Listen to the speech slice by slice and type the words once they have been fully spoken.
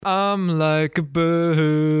I'm like a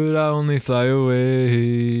bird, I only fly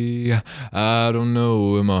away. I don't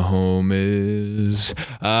know where my home is.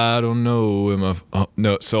 I don't know where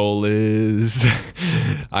my soul is.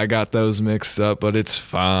 I got those mixed up, but it's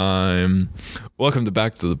fine. Welcome to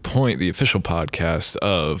Back to the Point, the official podcast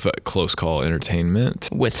of Close Call Entertainment.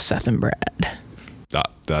 With Seth and Brad.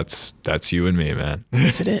 That's you and me, man.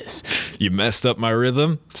 Yes, it is. You messed up my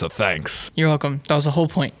rhythm, so thanks. You're welcome. That was the whole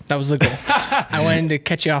point. That was the goal. I wanted to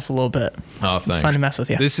catch you off a little bit. Oh, thanks. It's fun to mess with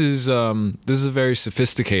you. This is a very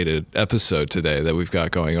sophisticated episode today that we've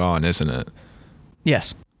got going on, isn't it?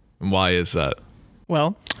 Yes. And why is that?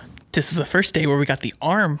 Well, this is the first day where we got the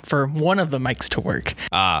arm for one of the mics to work.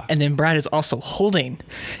 And then Brad is also holding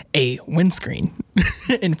a windscreen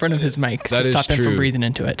in front of his mic to stop him from breathing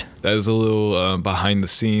into it. That is a little behind the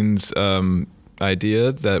scenes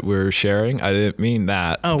idea that we're sharing. I didn't mean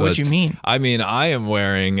that. Oh, what'd you mean? I mean, I am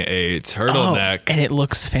wearing a turtleneck. Oh, and it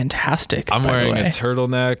looks fantastic. I'm wearing a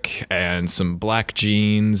turtleneck and some black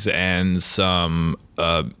jeans and some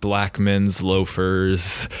black men's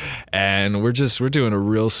loafers, and we're doing a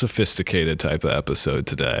real sophisticated type of episode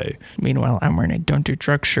today. Meanwhile, I'm wearing a Don't Do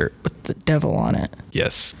Drugs shirt with the devil on it.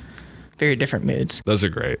 Yes. Very different moods. Those are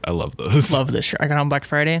great. I love those. Love this shirt. I got on Black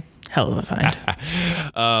Friday. Hell of a find.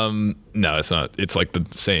 No, it's not. It's like the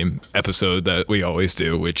same episode that we always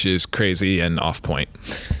do, which is crazy and off point.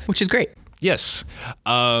 Which is great. Yes.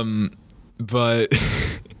 But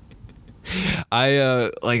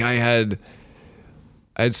I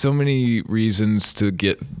had so many reasons to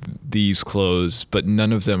get these clothes, but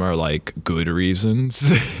none of them are like good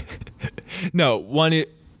reasons. No,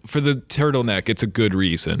 for the turtleneck, it's a good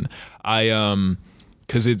reason.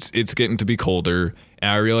 Because it's getting to be colder, and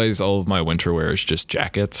I realize all of my winter wear is just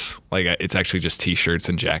jackets. Like, it's actually just t-shirts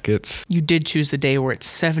and jackets. You did choose the day where it's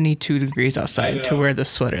 72 degrees outside to wear the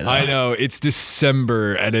sweater, though. I know. It's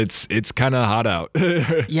December, and it's kind of hot out.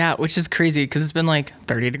 Yeah, which is crazy, because it's been like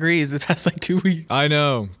 30 degrees the past like 2 weeks. I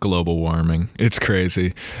know. Global warming. It's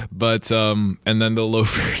crazy. But, and then the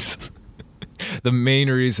loafers. The main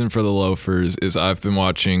reason for the loafers is I've been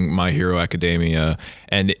watching My Hero Academia,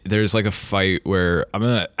 and there's like a fight where I'm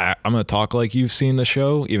gonna talk like you've seen the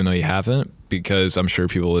show, even though you haven't, because I'm sure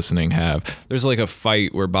people listening have. There's like a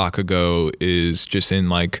fight where Bakugo is just in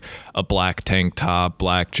like a black tank top,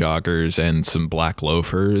 black joggers, and some black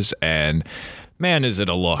loafers, and man, is it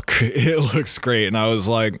a look. It looks great, and I was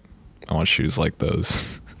like, I want shoes like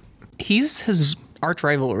those. He's his arch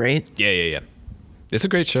rival, right? Yeah. It's a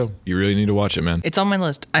great show. You really need to watch it, man. It's on my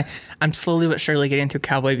list. I'm slowly but surely getting through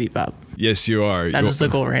Cowboy Bebop. Yes, you are. That is the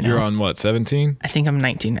goal right now. You're on what, 17? I think I'm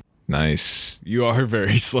 19. Nice. You are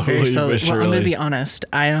very slowly. Very slowly. But well, I'm gonna be honest.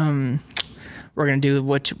 We're gonna do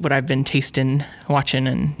what I've been tasting, watching,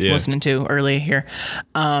 and listening to early here.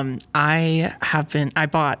 I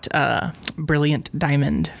bought Brilliant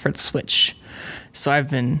Diamond for the Switch, so I've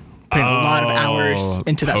been putting a lot of hours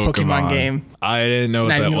into that Pokemon game. I didn't know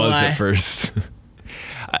what that was at first.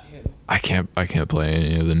 I can't play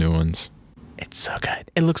any of the new ones. It's so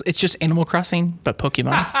good. It's just Animal Crossing, but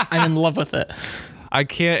Pokemon. I'm in love with it. I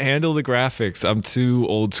can't handle the graphics. I'm too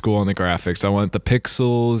old school on the graphics. I want the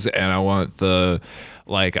pixels, and I want the,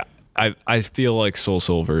 like, I feel like Soul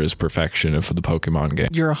Silver is perfection for the Pokemon game.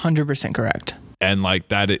 You're 100% correct. And like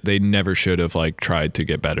that, they never should have like tried to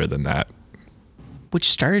get better than that. Which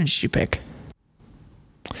starter did you pick?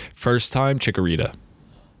 First time, Chikorita.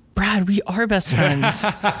 Brad, we are best friends.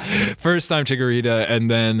 First time Chikorita,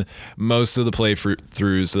 and then most of the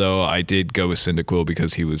playthroughs, though, I did go with Cyndaquil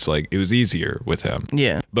because he was like, it was easier with him.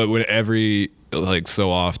 Yeah. But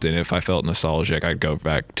so often, if I felt nostalgic, I'd go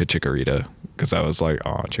back to Chikorita because I was like,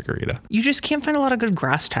 oh, Chikorita. You just can't find a lot of good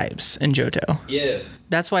grass types in Johto. Yeah.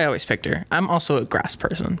 That's why I always picked her. I'm also a grass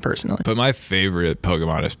person, personally. But my favorite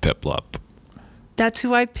Pokemon is Piplup. That's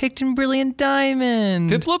who I picked in Brilliant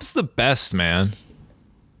Diamond. Piplup's the best, man.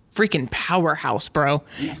 Freaking powerhouse, bro.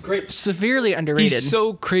 He's great. Severely underrated. He's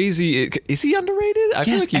so crazy. Is he underrated? I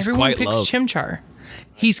feel like he's quite loved. Everyone picks Chimchar.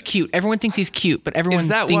 He's cute. Everyone thinks he's cute, but everyone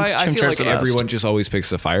thinks Chimchar's the best. Is that why I feel like everyone just always picks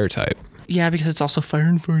the fire type? Yeah, because it's also fire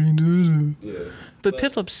and fighting. Yeah. But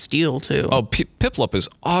Piplup's steel, too. Oh, Piplup is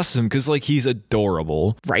awesome because, like, he's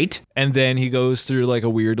adorable. Right? And then he goes through, like, a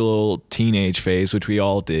weird little teenage phase, which we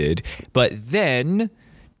all did. But then,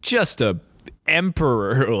 just a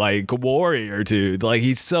emperor, like, warrior, dude. Like,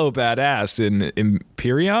 he's so badass in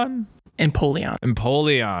Empoleon.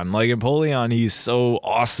 Like, Empoleon, he's so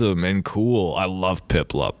awesome and cool. I love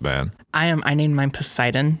Piplup, man. I named mine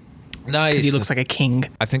Poseidon. Nice. Because he looks like a king.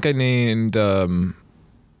 I think I named...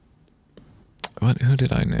 Who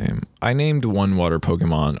did I name? I named one water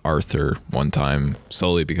Pokemon Arthur one time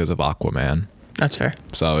solely because of Aquaman. That's fair.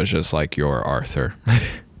 So I was just like, you're Arthur.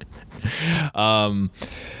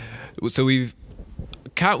 So we've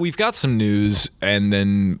got some news, and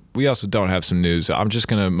then we also don't have some news. I'm just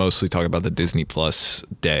going to mostly talk about the Disney Plus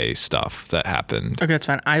Day stuff that happened. Okay, that's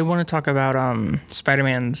fine. I want to talk about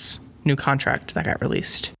Spider-Man's new contract that got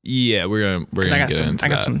released. Yeah, we're gonna get into that. I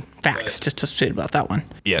got some facts to say about that one.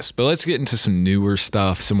 Yes, but let's get into some newer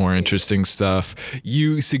stuff, some more interesting stuff.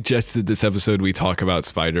 You suggested this episode we talk about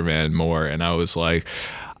Spider-Man more, and I was like,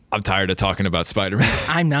 I'm tired of talking about Spider-Man.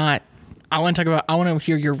 I'm not. I want to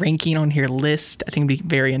hear your ranking on your list. I think it'd be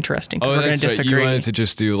very interesting because we're going to disagree. You wanted to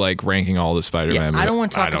just do like ranking all the Spider-Man. I don't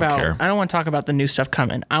want to talk about the new stuff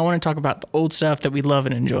coming. I want to talk about the old stuff that we love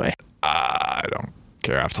and enjoy. I don't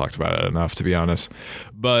care. I've talked about it enough, to be honest.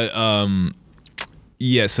 But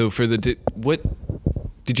yeah. So for what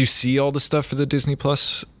did you see all the stuff for the Disney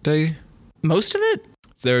Plus Day? Most of it.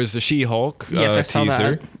 There's the She-Hulk yes, I saw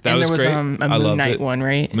teaser. That was great. A Moon Knight one,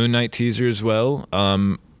 right? Moon Knight teaser as well.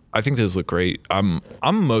 I think those look great. I'm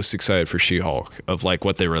most excited for She-Hulk of like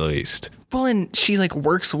what they released. Well, and she like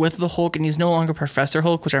works with the Hulk, and he's no longer Professor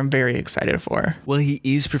Hulk, which I'm very excited for. Well, he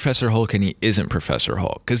is Professor Hulk, and he isn't Professor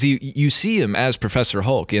Hulk because you see him as Professor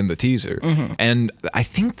Hulk in the teaser, and I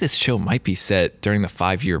think this show might be set during the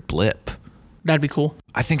 5-year blip. That'd be cool.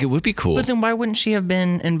 I think it would be cool. But then why wouldn't she have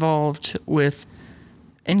been involved with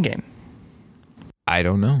Endgame? I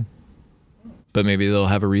don't know. But maybe they'll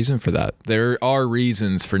have a reason for that. There are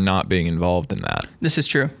reasons for not being involved in that. This is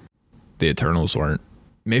true. The Eternals weren't.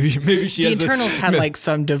 Maybe she has. The Eternals had like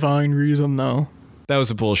some divine reason though. That was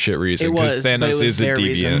a bullshit reason because Thanos is a deviant.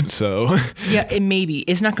 Reason. So yeah, it may be.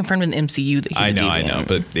 It's not confirmed in the MCU that he's a deviant. I know,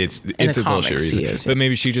 but it's a bullshit reason. But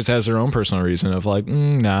maybe she just has her own personal reason of like,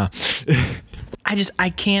 nah. I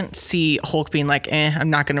can't see Hulk being like, I'm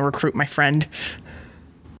not going to recruit my friend.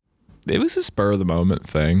 It was a spur of the moment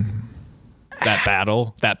thing. That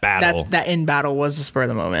in battle was a spur of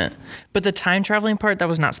the moment. But the time traveling part, that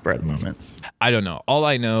was not spur of the moment. I don't know. All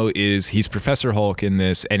I know is he's Professor Hulk in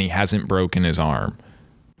this, and he hasn't broken his arm.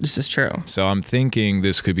 This is true. So I'm thinking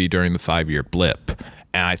this could be during the 5-year blip,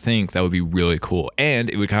 and I think that would be really cool. And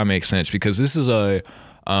it would kind of make sense because this is a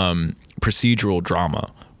procedural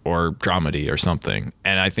drama or dramedy or something,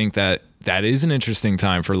 and I think that is an interesting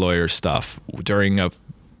time for lawyer stuff during a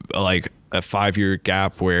 5-year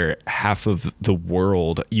gap where half of the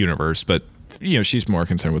world universe, but she's more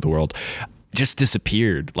concerned with the world, just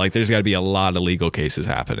disappeared. Like there's got to be a lot of legal cases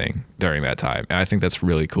happening during that time, and I think that's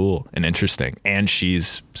really cool and interesting. And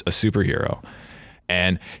she's a superhero,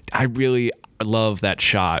 and I really love that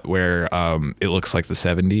shot where it looks like the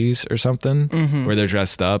 70s or something, where they're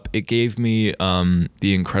dressed up. It gave me the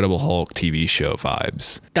Incredible Hulk TV show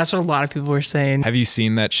vibes. That's what a lot of people were saying. Have you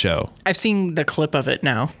seen that show? I've seen the clip of it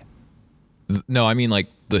now. No, I mean like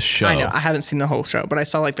the show. I know. I haven't seen the whole show, but I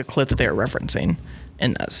saw like the clip that they were referencing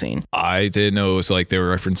in that scene. I didn't know it was like they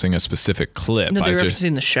were referencing a specific clip. No, they were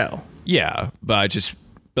referencing the show. Yeah, but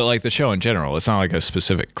like the show in general, it's not like a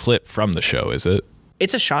specific clip from the show, is it?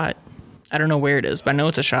 It's a shot. I don't know where it is, but I know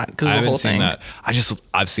it's a shot because of the whole thing.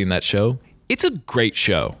 I've seen that show. It's a great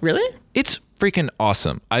show. Really? It's freaking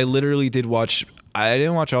awesome. I literally did watch. I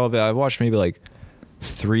didn't watch all of it. I watched maybe like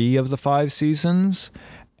 3 of the 5 seasons.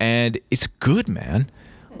 And it's good, man.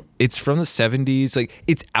 It's from the 70s. Like,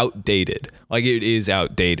 it's outdated. Like, it is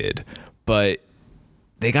outdated. But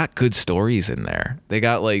they got good stories in there. They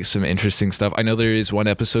got, like, some interesting stuff. I know there is one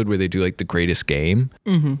episode where they do, like, the greatest game.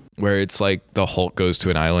 Where it's, like, the Hulk goes to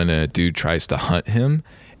an island and a dude tries to hunt him.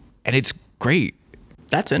 And it's great.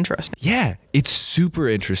 That's interesting. Yeah. It's super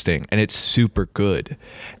interesting. And it's super good.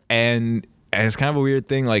 And it's kind of a weird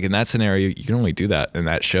thing. Like in that scenario, you can only do that in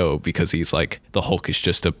that show because he's like, the Hulk is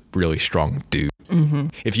just a really strong dude.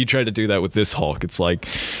 If you try to do that with this Hulk, it's like,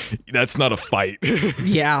 that's not a fight.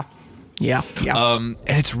 Yeah. And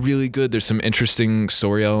it's really good. There's some interesting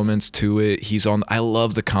story elements to it. I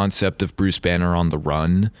love the concept of Bruce Banner on the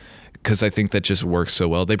run, because I think that just works so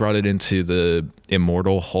well. They brought it into the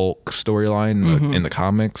Immortal Hulk storyline in the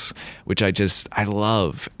comics, which I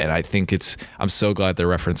love. And I think I'm so glad they're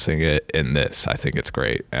referencing it in this. I think it's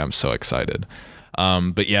great. I'm so excited.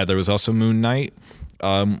 But yeah, there was also Moon Knight.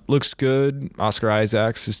 Looks good. Oscar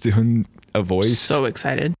Isaacs is doing a voice. So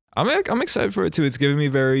excited. I'm excited for it too. It's giving me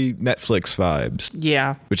very Netflix vibes.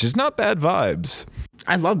 Yeah. Which is not bad vibes.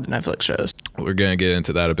 I love the Netflix shows. We're going to get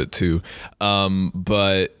into that a bit too.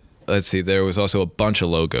 But let's see, there was also a bunch of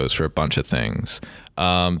logos for a bunch of things.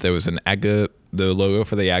 There was the logo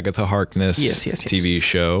for the Agatha Harkness TV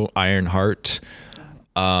show, Ironheart.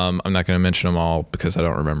 I'm not going to mention them all because I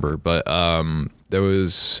don't remember, but there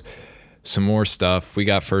was some more stuff. We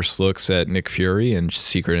got first looks at Nick Fury and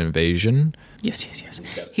Secret Invasion. Yes.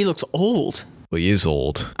 He looks old. Well, he is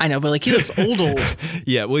old. I know, but like he looks old.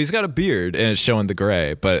 Yeah, well, he's got a beard and it's showing the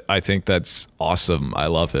gray, but I think that's awesome. I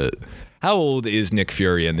love it. How old is Nick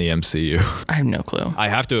Fury in the MCU? I have no clue. I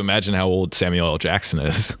have to imagine how old Samuel L. Jackson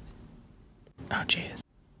is. Oh, jeez.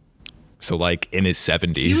 So, like, in his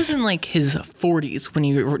 70s. He was in, like, his 40s when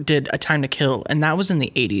he did A Time to Kill, and that was in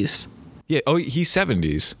the 80s. Yeah, oh, he's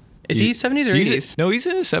 70s. Is he 70s or 80s? No, he's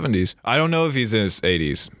in his 70s. I don't know if he's in his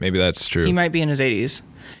 80s. Maybe that's true. He might be in his 80s.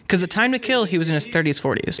 Because The Time to Kill, he was in his 30s,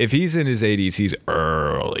 40s. If he's in his 80s, he's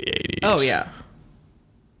early 80s. Oh, yeah.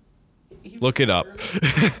 Look it up.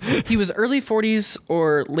 He was early 40s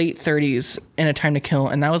or late 30s in A Time to Kill,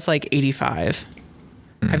 and that was like 85.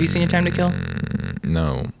 Have you seen A Time to Kill?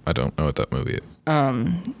 No, I don't know what that movie is.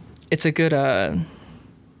 It's a good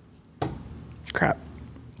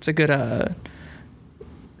It's a good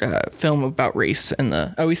film about race and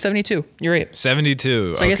the. Oh, he's 72. You're right.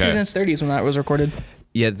 72. So I guess he was in his 30s when that was recorded.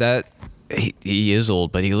 Yeah, that he is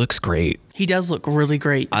old, but he looks great. He does look really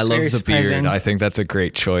great. I love the beard. I think that's a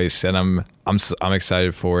great choice, and I'm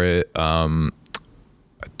excited for it. I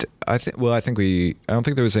don't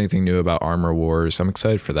think there was anything new about Armor Wars. I'm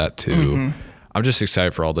excited for that too. Mm-hmm. I'm just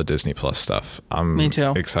excited for all the Disney Plus stuff. Me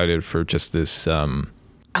too. Excited for just this. I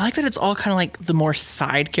like that it's all kind of like the more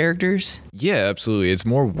side characters. Yeah, absolutely. It's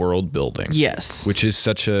more world building. Yes. Which is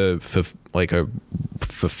such a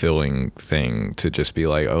fulfilling thing to just be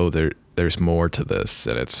like, oh, there's more to this,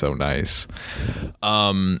 and it's so nice.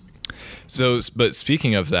 But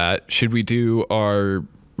speaking of that, should we do our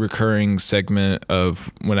recurring segment of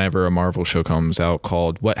whenever a Marvel show comes out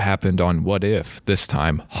called What Happened on What If, this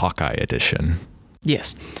time Hawkeye edition?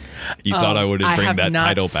 Yes. You thought I would bring that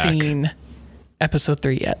title back. I have not seen episode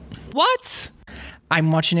 3 yet. What?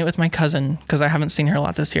 I'm watching it with my cousin because I haven't seen her a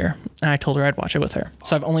lot this year, and I told her I'd watch it with her.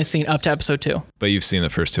 So I've only seen up to episode 2. But you've seen the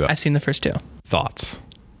first 2. I've seen the first 2. Thoughts?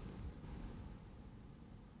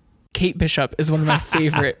 Kate Bishop is one of my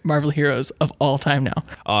favorite Marvel heroes of all time now.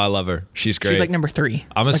 Oh, I love her. She's great. She's like number 3.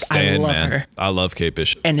 I'm a stan, man. Her. I love Kate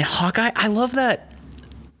Bishop. And Hawkeye, I love that.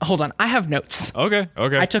 Hold on, I have notes. Okay.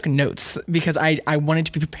 I took notes because I wanted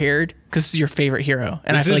to be prepared because this is your favorite hero,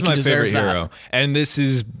 and I feel like you deserve that. This is my favorite hero, and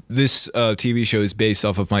this TV show is based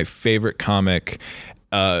off of my favorite comic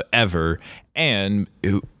ever, and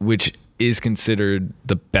which is considered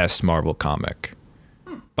the best Marvel comic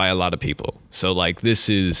by a lot of people. So like this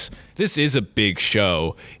is a big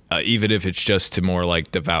show, even if it's just to more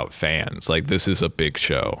like devout fans. Like this is a big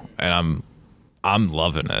show, and I'm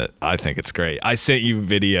loving it. I think it's great. I sent you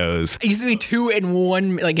videos. You sent me 2 in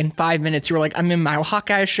 1, like in 5 minutes. You were like, I'm in my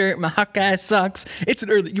Hawkeye shirt. My Hawkeye sucks. It's an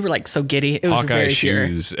early. You were like so giddy. It was Hawkeye very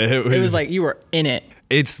shoes. It was like you were in it.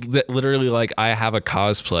 It's literally like I have a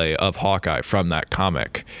cosplay of Hawkeye from that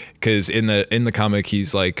comic, because in the comic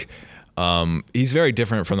he's like, he's very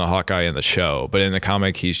different from the Hawkeye in the show. But in the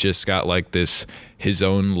comic he's just got like his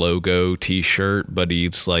own logo T-shirt, but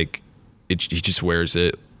he's like, he just wears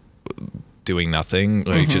it doing nothing,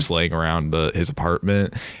 like just laying around his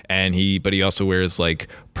apartment, and he also wears like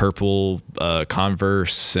purple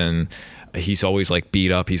Converse, and he's always like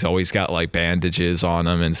beat up. He's always got like bandages on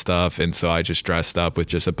him and stuff, and so I just dressed up with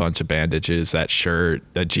just a bunch of bandages, that shirt,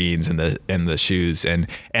 the jeans, and the shoes, and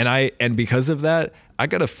because of that, I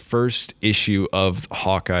got a first issue of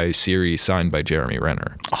Hawkeye series signed by Jeremy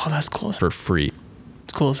Renner. Oh, that's cool. For free.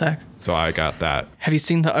 It's cool as heck. So I got that. Have you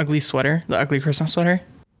seen the ugly Christmas sweater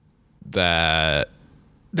that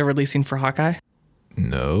they're releasing for Hawkeye?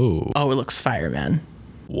 No. Oh, it looks fire, man.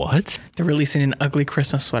 What? They're releasing an ugly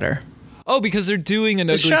Christmas sweater. Oh, because they're doing an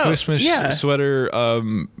ugly Christmas sweater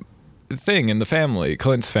thing in the family,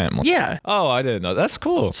 Clint's family. Yeah. Oh, I didn't know. That's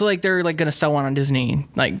cool. So like they're like gonna sell one on Disney,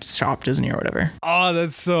 like Shop Disney or whatever. Oh,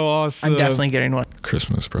 that's so awesome. I'm definitely getting one.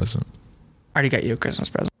 Christmas present. I already got you a Christmas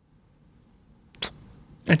present.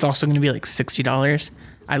 It's also gonna be like $60.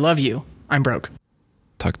 I love you. I'm broke.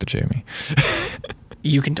 Talk to Jamie.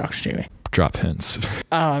 You can talk to Jamie. Drop hints.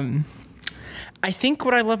 I think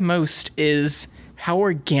what I love most is how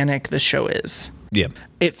organic the show is. Yeah.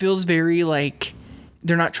 It feels very like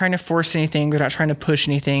they're not trying to force anything. They're not trying to push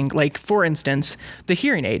anything. Like, for instance, the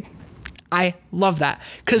hearing aid. I love that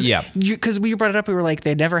because we brought it up. We were like,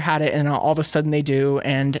 they never had it, and all of a sudden they do.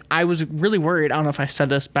 And I was really worried. I don't know if I said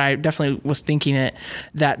this, but I definitely was thinking it,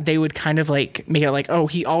 that they would kind of like make it like, oh,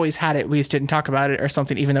 he always had it, we just didn't talk about it or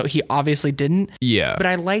something, even though he obviously didn't. Yeah. But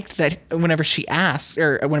I liked that whenever she asked,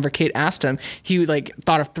 or whenever Kate asked him, he like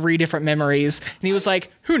thought of 3 different memories, and he was like,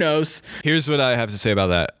 who knows? Here's what I have to say about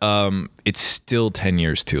that. It's still 10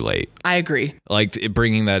 years too late. I agree. Like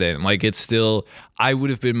bringing that in, like it's still. I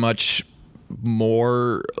would have been much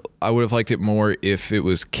I would have liked it more if it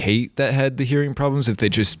was Kate that had the hearing problems. If they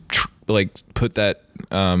just like put that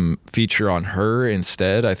feature on her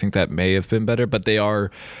instead, I think that may have been better. But they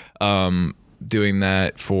are doing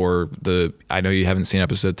that for I know you haven't seen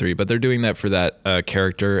episode 3, but they're doing that for that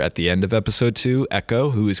character at the end of episode 2,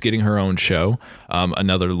 Echo, who is getting her own show,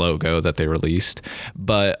 another logo that they released.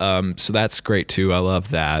 But so that's great too. I love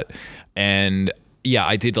that. And yeah,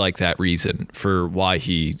 I did like that reason for why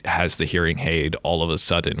he has the hearing aid all of a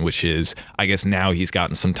sudden, which is, I guess now he's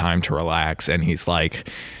gotten some time to relax and he's like,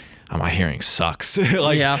 oh, my hearing sucks.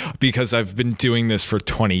 Because I've been doing this for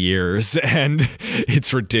 20 years and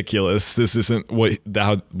it's ridiculous. This isn't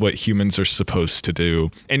what humans are supposed to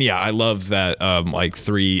do. And yeah, I love that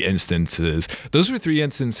 3 instances. Those were 3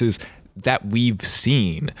 instances that we've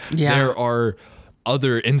seen. Yeah. There are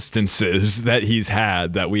other instances that he's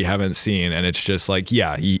had that we haven't seen, and it's just like,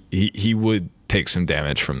 yeah, he would take some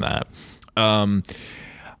damage from that. I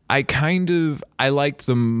liked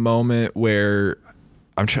the moment where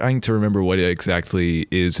I'm trying to remember what it exactly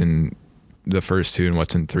is in the first 2 and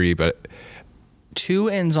what's in 3, but 2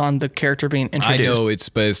 ends on the character being introduced. I know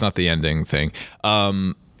but it's not the ending thing.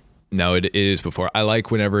 No, it is before. I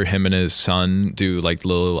like whenever him and his son do like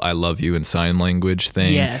little "I love you" in sign language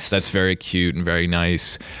thing. Yes, that's very cute and very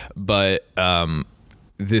nice. But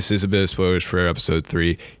this is a bit of spoilers for episode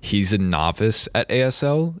 3. He's a novice at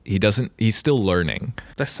ASL. He's still learning.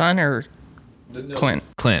 The son or Clint?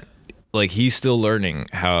 Clint. Like, he's still learning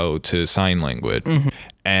how to sign language. Mm-hmm.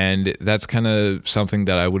 And that's kind of something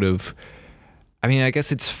that I would have. I mean, I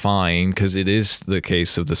guess it's fine because it is the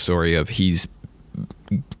case of the story of he's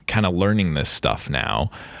kind of learning this stuff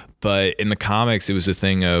now, but in the comics it was a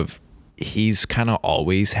thing of he's kind of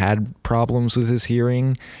always had problems with his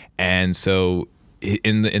hearing, and so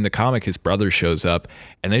in the comic his brother shows up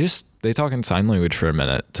and they talk in sign language for a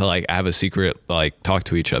minute to like have a secret, like talk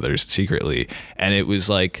to each other secretly, and it was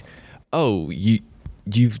like, oh,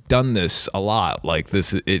 you've done this a lot, like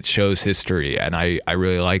this, it shows history, and I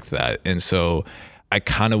really like that, and so I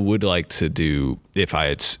kind of would like to do if I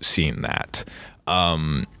had seen that.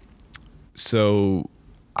 So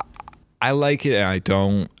I like it and I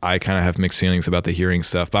don't. I kind of have mixed feelings about the hearing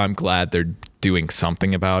stuff, but I'm glad they're doing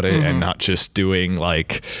something about it, mm-hmm. and not just doing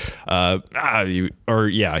like, he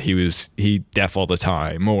deaf all the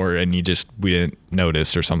time, and we didn't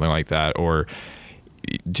notice or something like that, or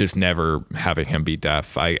just never having him be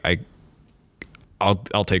deaf.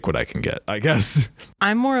 I'll take what I can get, I guess.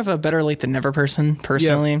 I'm more of a better late than never person,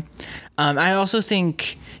 personally. Yep. I also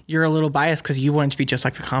think you're a little biased because you want it to be just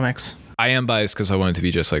like the comics. I am biased because I want it to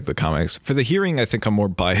be just like the comics. For the hearing, I think I'm more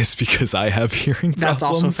biased because I have hearing problems. That's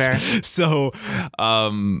also fair. So,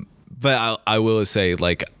 but I will say,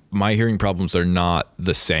 like, my hearing problems are not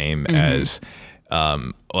the same mm-hmm. as,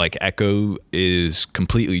 like, Echo is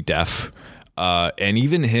completely deaf. And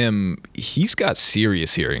even him, he's got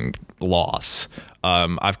serious hearing loss.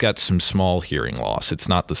 I've got some small hearing loss. It's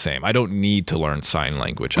not the same. I don't need to learn sign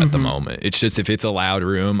language at mm-hmm. the moment. It's just if it's a loud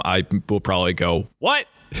room, I will probably go, what?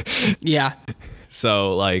 Yeah.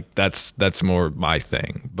 So like that's more my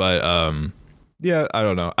thing. But yeah, I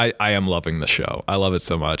don't know. I am loving the show. I love it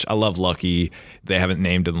so much. I love Lucky. They haven't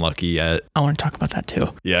named him Lucky yet. I want to talk about that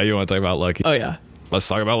too. Yeah, you want to talk about Lucky? Oh yeah. Let's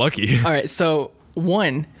talk about Lucky. All right. So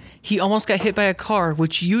he almost got hit by a car,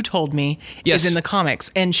 which you told me is in the comics,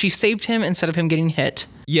 and she saved him instead of him getting hit.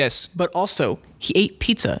 Yes. But also, he ate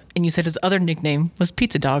pizza, and you said his other nickname was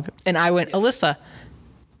Pizza Dog. And I went, Alyssa,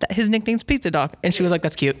 his nickname's Pizza Dog. And she was like,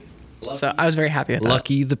 that's cute. Lucky. So I was very happy with that.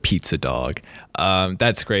 Lucky the Pizza Dog.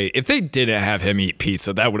 That's great. If they didn't have him eat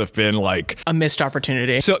pizza, that would have been like a missed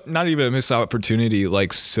opportunity. So not even a missed opportunity.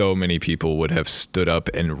 Like, so many people would have stood up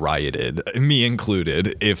and rioted, me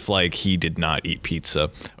included, if like he did not eat pizza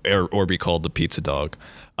or be called the Pizza Dog.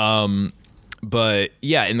 But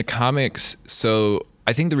yeah, in the comics, so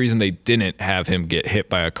I think the reason they didn't have him get hit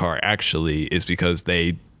by a car actually is because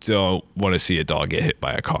they don't want to see a dog get hit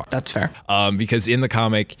by a car. That's fair. Because in the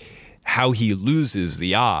comic, how he loses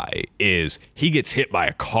the eye is he gets hit by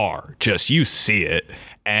a car. Just you see it.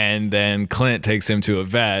 And then Clint takes him to a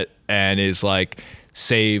vet and is like,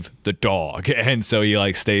 save the dog. And so he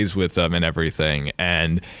like stays with them and everything.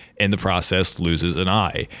 And in the process loses an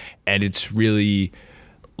eye. And it's really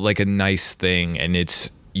like a nice thing. And it's,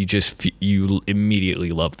 you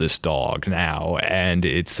immediately love this dog now. And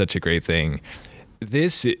it's such a great thing.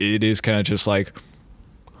 It is kind of just like,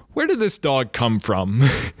 where did this dog come from?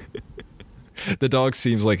 The dog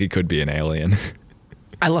seems like he could be an alien.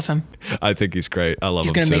 I love him. I think he's great. I love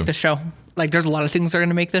him too. He's going to make the show. Like, there's a lot of things that are going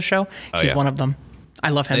to make this show. He's one of them. I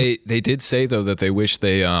love him. They did say, though, that they wish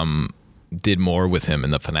they did more with him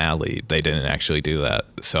in the finale. They didn't actually do that.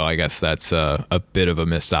 So I guess that's a bit of a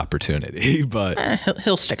missed opportunity, but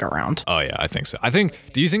he'll stick around. Oh yeah, I think so.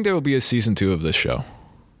 Do you think there will be a season 2 of this show?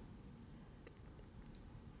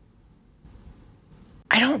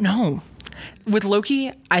 I don't know. With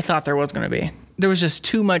Loki, I thought there was going to be. There was just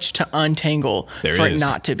too much to untangle for it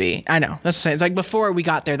not to be. I know. That's what I'm saying. It's like before we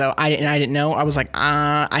got there, though, I didn't know. I was like,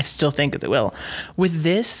 I still think that it will. With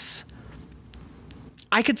this,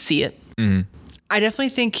 I could see it. Mm-hmm. I definitely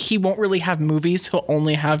think he won't really have movies. He'll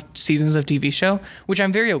only have seasons of TV show, which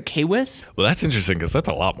I'm very okay with. Well, that's interesting because that's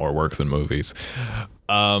a lot more work than movies.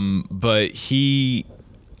 But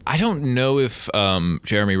I don't know if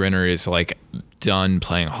Jeremy Renner is like done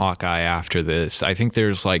playing Hawkeye after this. I think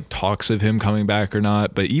there's like talks of him coming back or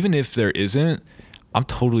not. But even if there isn't, I'm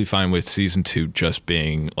totally fine with season 2 just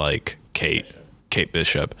being like Kate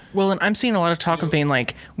Bishop. Well, and I'm seeing a lot of talk of being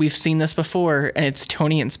like, we've seen this before, and it's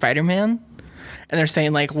Tony and Spider-Man. And they're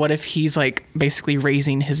saying like, what if he's like basically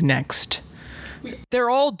raising his next... They're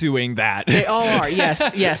all doing that. They all are.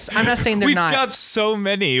 Yes. I'm not saying they're not. We've got so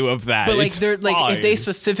many of that. But like it's they're fine. like if they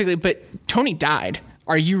specifically. But Tony died.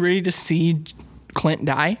 Are you ready to see Clint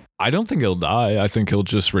die? I don't think he'll die. I think he'll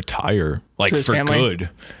just retire, like for family? Good.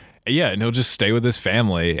 Yeah, and he'll just stay with his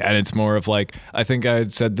family. And it's more of like, I think I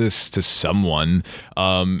had said this to someone.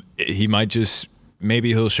 He might just. Maybe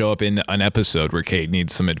he'll show up in an episode where Kate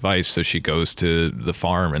needs some advice, so she goes to the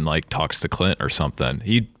farm and like talks to Clint or something.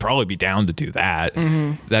 He'd probably be down to do that.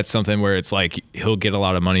 Mm-hmm. That's something where it's like he'll get a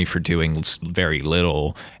lot of money for doing very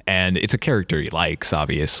little, and it's a character he likes,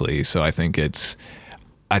 obviously. So I think that's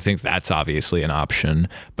obviously an option.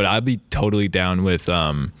 But I'd be totally down with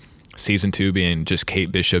season 2 being just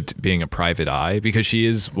Kate Bishop being a private eye, because she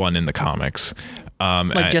is one in the comics,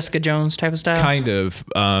 like Jessica Jones type of style. Kind of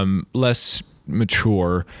less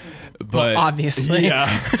mature, but well, obviously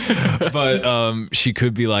but she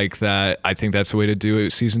could be like that. I think that's the way to do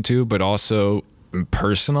it, season 2. But also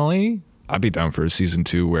personally, I'd be down for a season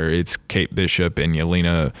 2 where it's Kate Bishop and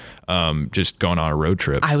Yelena just going on a road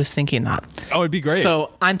trip. I was thinking that. Oh, it'd be great.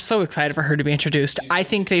 So I'm so excited for her to be introduced. I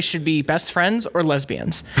think they should be best friends or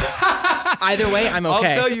lesbians. Either way, I'm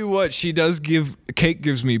okay. I'll tell you what, Kate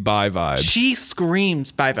gives me bi vibes. She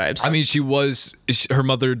screams bi vibes. I mean, her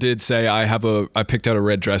mother did say, I picked out a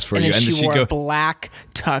red dress for you. And then she wore a black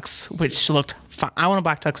tux, which looked fine. I want a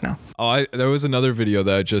black tux now. Oh, there was another video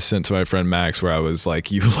that I just sent to my friend Max where I was like,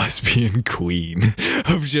 you lesbian queen,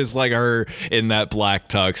 of just like her in that black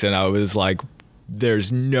tux. And I was like,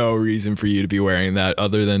 there's no reason for you to be wearing that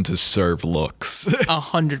other than to serve looks.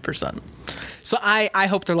 100%. So I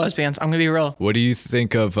hope they're lesbians. I'm gonna be real. What do you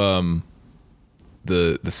think of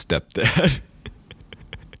the stepdad?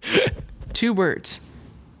 2 words.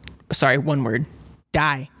 Sorry, 1 word.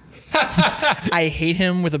 Die. I hate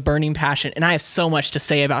him with a burning passion, and I have so much to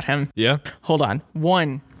say about him. Yeah. Hold on.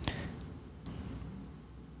 1.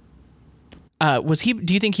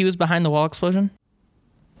 Do you think he was behind the wall explosion?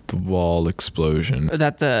 The wall explosion.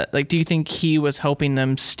 Do you think he was helping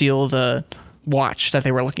them steal the watch that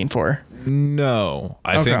they were looking for? No,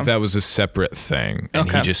 I think that was a separate thing,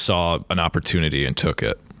 and he just saw an opportunity and took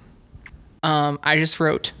it. I just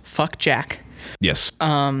wrote, fuck Jack. Yes.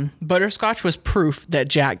 Butterscotch was proof that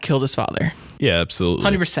Jack killed his father. Yeah, absolutely.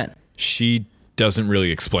 100%. She doesn't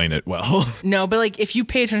really explain it well. No, but like if you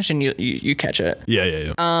pay attention, you catch it.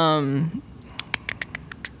 Yeah.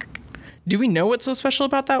 Do we know what's so special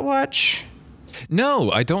about that watch?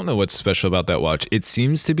 No, I don't know what's special about that watch. It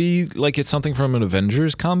seems to be like it's something from an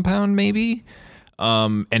Avengers compound, maybe.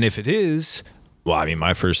 And if it is, well, I mean,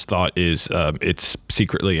 my first thought is it's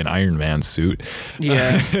secretly an Iron Man suit.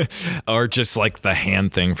 Yeah. Or just like the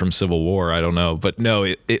hand thing from Civil War. I don't know. But no,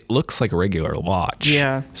 it looks like a regular watch.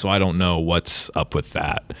 Yeah. So I don't know what's up with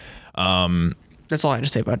that. That's all I had to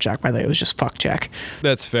say about Jack, by the way. It was just fuck Jack.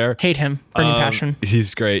 That's fair. Hate him. Burning passion.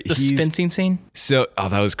 He's great. The fencing scene.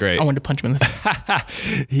 That was great. I wanted to punch him in the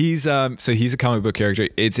face. He's a comic book character.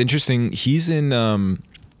 It's interesting. He's in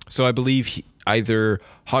so I believe either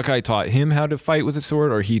Hawkeye taught him how to fight with a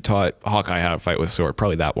sword, or he taught Hawkeye how to fight with a sword.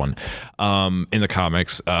 Probably that one. In the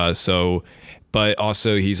comics. But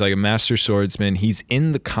also he's like a master swordsman. He's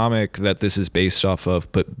in the comic that this is based off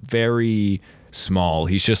of, but very small.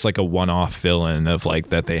 He's just like a one-off villain of like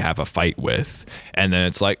that they have a fight with, and then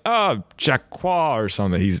it's like, Jack Qua or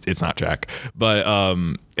something. It's not Jack, but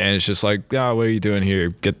and it's just like, what are you doing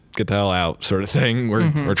here? Get the hell out, sort of thing.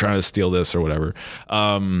 We're trying to steal this or whatever.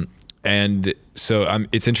 And so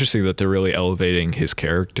it's interesting that they're really elevating his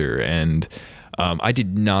character, and I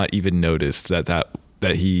did not even notice that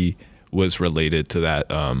he was related to that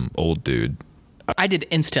old dude. I did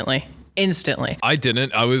instantly. I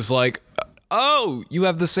didn't. I was like, Oh, you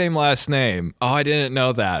have the same last name. Oh, I didn't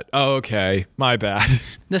know that. Oh, okay. My bad.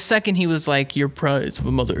 The second he was like, "Your prize of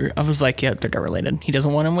a mother," I was like, "Yeah, they're related." He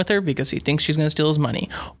doesn't want him with her because he thinks she's going to steal his money.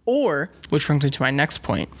 Or, which brings me to my next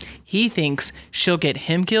point, he thinks she'll get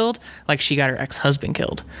him killed like she got her ex-husband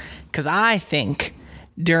killed. Because I think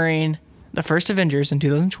during the first Avengers in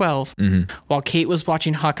 2012, while Kate was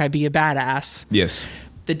watching Hawkeye be a badass, Yes.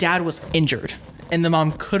 the dad was injured. And the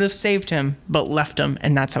mom could have saved him, but left him,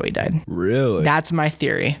 and that's how he died. Really? That's my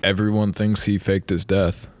theory. Everyone thinks he faked his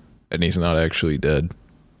death, and he's not actually dead.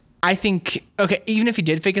 I think, okay, even if he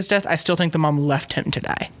did fake his death, I still think the mom left him to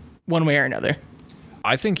die, one way or another.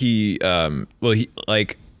 I think it's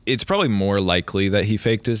probably more likely that he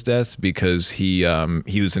faked his death because he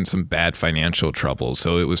was in some bad financial trouble.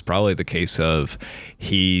 So it was probably the case of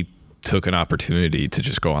he took an opportunity to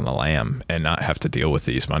just go on the lam and not have to deal with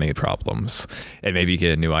these money problems and maybe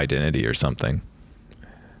get a new identity or something.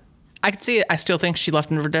 I could see it. I still think she left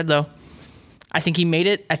him for dead, though. I think he made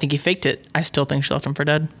it. I think he faked it. I still think she left him for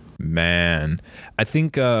dead. Man, I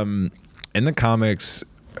think in the comics,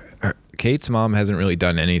 Kate's mom hasn't really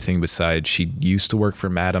done anything besides she used to work for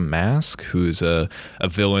Madame Mask, who's a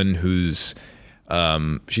villain who's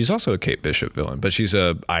she's also a Kate Bishop villain, but she's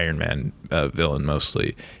a Iron Man villain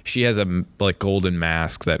mostly. She has a golden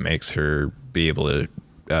mask that makes her be able to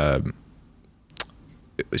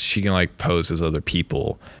she can pose as other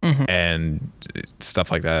people and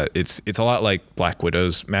stuff like that. It's a lot like Black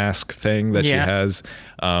Widow's mask thing that she has,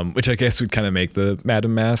 which I guess would kind of make the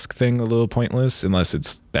Madame Mask thing a little pointless unless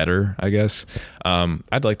it's better, I guess.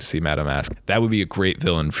 I'd like to see Madame Mask. That would be a great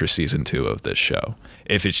villain for season 2 of this show.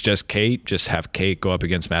 If it's just Kate, just have Kate go up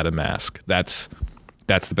against Madame Mask. That's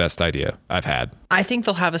the best idea I've had. I think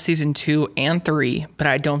they'll have a season 2 and 3, but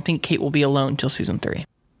I don't think Kate will be alone till season 3.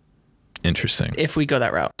 Interesting. If we go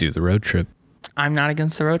that route. Do the road trip. I'm not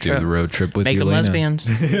against the road trip. Do the road trip with Make them Yelena. lesbians.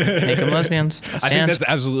 Make them lesbians. I think that's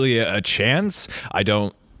absolutely a chance.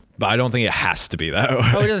 But I don't think it has to be that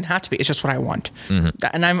way. Oh, it doesn't have to be. It's just what I want.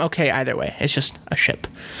 And I'm okay either way. It's just a ship.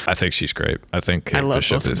 I think she's great. I think Kate love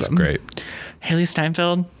Bishop both of is them. great. Haley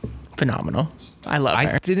Steinfeld, phenomenal. I love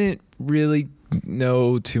her. I didn't really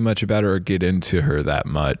know too much about her or get into her that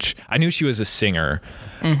much. I knew she was a singer,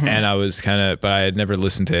 and I was but I had never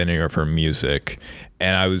listened to any of her music.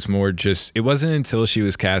 And I was more it wasn't until she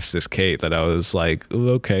was cast as Kate that I was like,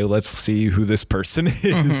 ooh, okay, let's see who this person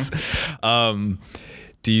is.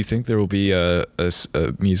 Do you think there will be a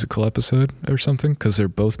musical episode or something? Because they're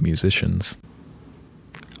both musicians.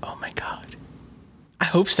 Oh my God. I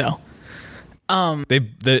hope so.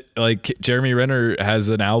 Jeremy Renner has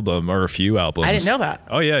an album or a few albums. I didn't know that.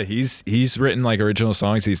 Oh yeah, he's written original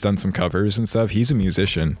songs. He's done some covers and stuff. He's a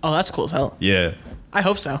musician. Oh, that's cool as hell. Yeah. I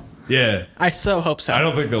hope so. Yeah. I so hope so. I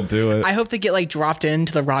don't think they'll do it. I hope they get dropped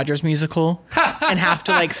into the Rogers musical and have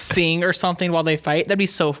to sing or something while they fight. That'd be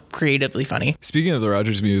so creatively funny. Speaking of the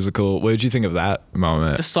Rogers musical, what did you think of that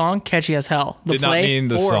moment? The song, catchy as hell. The Did not play, mean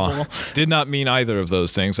the horrible. song. Did not mean either of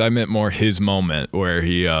those things. I meant more his moment where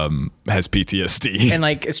he has PTSD. And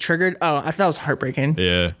it's triggered. Oh, I thought that was heartbreaking.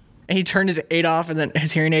 Yeah. And he turned his aid off, and then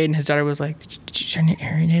his hearing aid, and his daughter was like, "Did you turn your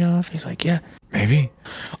hearing aid off?" He's like, "Yeah." Maybe.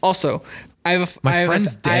 Also, I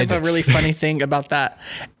have a really funny thing about that.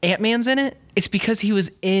 Ant-Man's in it. It's because it's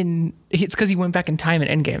because he went back in time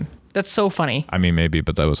in Endgame. That's so funny. I mean, maybe,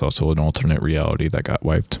 but that was also an alternate reality that got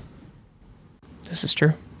wiped. This is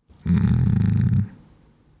true.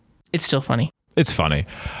 It's still funny. It's funny.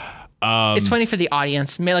 It's funny for the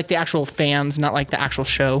audience, maybe the actual fans, not the actual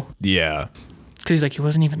show. Yeah. Because he's he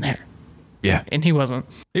wasn't even there. Yeah. And he wasn't.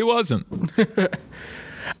 He wasn't.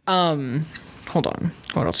 Hold on.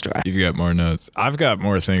 What else do I? You've got more notes. I've got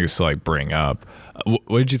more things to bring up.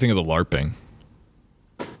 What did you think of the LARPing?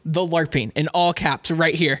 The LARPing in all caps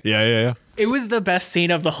right here. Yeah. It was the best scene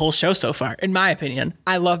of the whole show so far, in my opinion.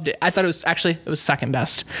 I loved it. I thought it was second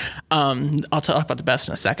best. I'll talk about the best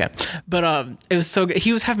in a second. But it was so good.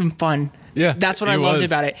 He was having fun. Yeah. That's what I loved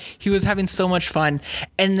about it. He was having so much fun.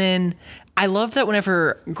 And then I love that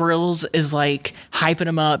whenever Grills is hyping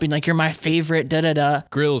him up, being you're my favorite, da-da-da.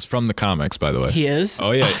 Grill's from the comics, by the way. He is?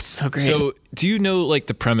 Oh, yeah. Oh, it's so great. So do you know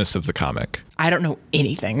the premise of the comic? I don't know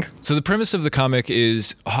anything. So the premise of the comic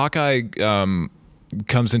is Hawkeye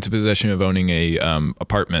comes into possession of owning a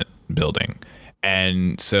apartment building.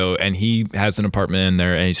 And he has an apartment in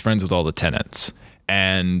there, and he's friends with all the tenants.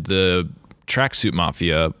 And the tracksuit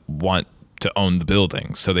mafia want to own the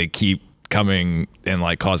building, so they keep coming and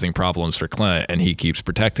causing problems for Clint, and he keeps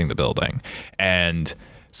protecting the building. And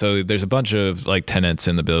so there's a bunch of tenants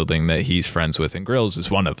in the building that he's friends with, and Grills is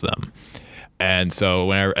one of them. And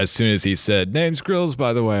so as soon as he said, "Name's Grills,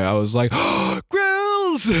 by the way," I was like, oh,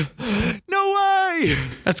 Grills! No yay.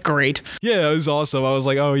 That's great. Yeah, it was awesome. I was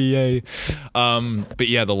like, oh, yay. But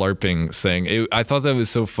yeah, the LARPing thing, I thought that was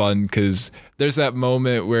so fun because there's that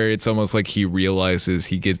moment where it's almost like he realizes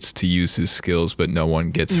he gets to use his skills, but no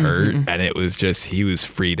one gets hurt. And it was just, he was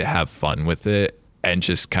free to have fun with it and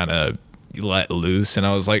just kind of let loose. And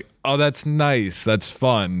I was like, oh, that's nice. That's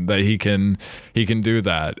fun that he can do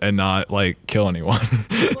that and not like kill anyone.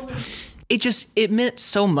 It meant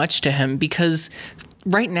so much to him because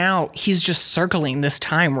right now he's just circling this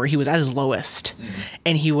time where he was at his lowest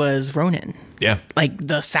and he was Ronin. Yeah. Like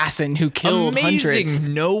the assassin who killed hundreds.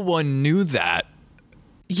 No one knew that.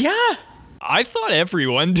 Yeah. I thought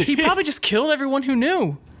everyone did. He probably just killed everyone who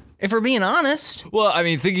knew, if we're being honest. Well, I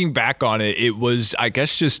mean, thinking back on it, it was, I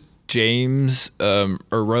guess, just James or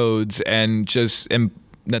Rhodes and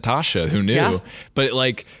Natasha who knew. Yeah. But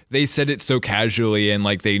like they said it so casually and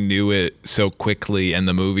like they knew it so quickly in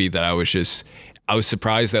the movie that I was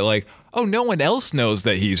surprised that like, oh, no one else knows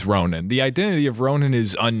that he's Ronin. The identity of Ronin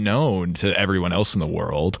is unknown to everyone else in the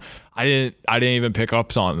world. I didn't even pick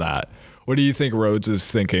up on that. What do you think Rhodes is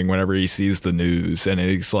thinking whenever he sees the news and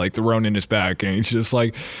it's like the Ronin is back and he's just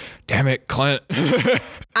like, damn it, Clint.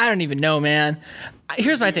 I don't even know, man.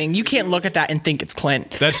 Here's my thing. You can't look at that and think it's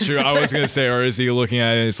Clint. That's true. I was going to say, or is he looking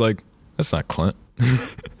at it and it's like, that's not Clint.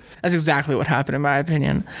 That's exactly what happened in my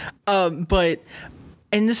opinion. But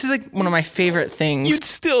this is like one of my favorite things. You'd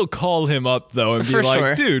still call him up though and be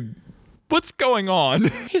like, dude, what's going on?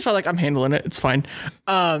 He's probably like, I'm handling it. It's fine.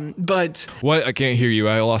 But what? I can't hear you.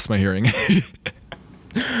 I lost my hearing.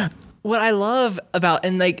 What I love about,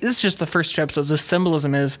 and like, this is just the first two episodes, the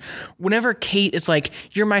symbolism is whenever Kate is like,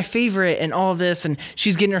 you're my favorite and all this, and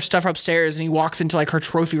she's getting her stuff upstairs and he walks into like her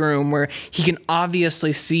trophy room where he can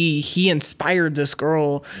obviously see he inspired this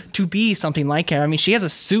girl to be something like him. I mean, she has a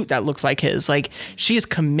suit that looks like his, like she is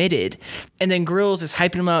committed. And then Grills is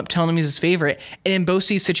hyping him up, telling him he's his favorite. And in both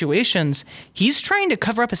these situations, he's trying to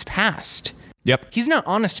cover up his past. Yep. He's not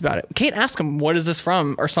honest about it. Kate asks him, what is this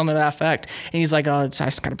from? Or something to that effect. And he's like, oh, I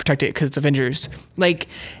just got to protect it because it's Avengers. Like,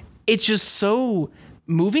 it's just so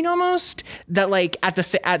moving almost that like at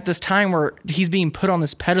this time where he's being put on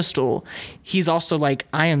this pedestal, he's also like,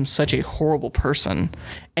 I am such a horrible person.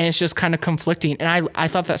 And it's just kind of conflicting. And I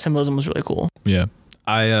thought that symbolism was really cool. Yeah.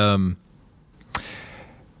 I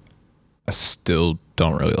still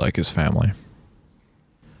don't really like his family.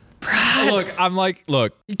 Brad,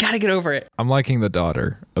 Look, you gotta get over it. I'm liking the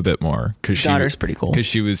daughter a bit more because daughter's pretty cool because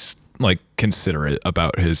she was like considerate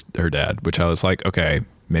about her dad, which I was like, okay,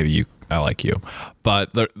 maybe I like you,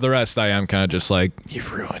 but the rest I am kind of just like,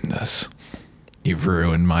 you've ruined this. You've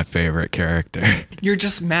ruined my favorite character. You're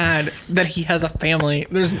just mad that he has a family.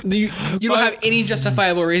 You don't have any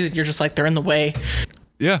justifiable reason. You're just like, they're in the way.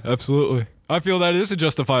 Yeah, absolutely. I feel that is a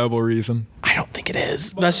justifiable reason. I don't think it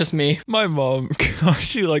is. That's just me. My mom,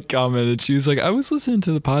 she like commented, she was like, I was listening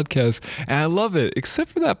to the podcast and I love it,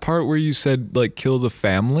 except for that part where you said like kill the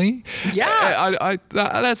family. Yeah.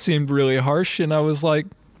 That seemed really harsh. And I was like,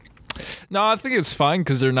 no, I think it's fine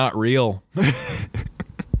because they're not real.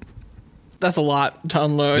 That's a lot to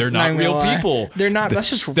unload. They're not real people. They're not. That's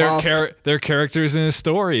just rough. They're characters in a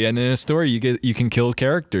story. And in a story, you can kill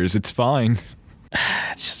characters. It's fine.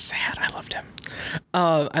 It's just sad. I loved him.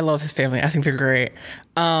 I love his family. I think they're great.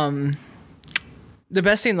 The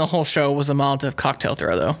best scene in the whole show was the Molotov cocktail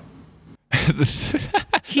throw, though.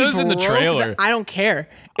 That was in the trailer. I don't care.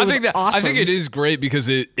 I think awesome. I think it is great because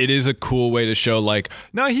it is a cool way to show like,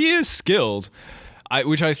 no, he is skilled.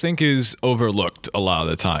 Which I think is overlooked a lot of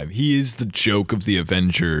the time. He is the joke of the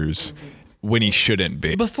Avengers when he shouldn't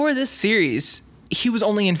be. Before this series, he was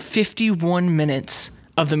only in 51 minutes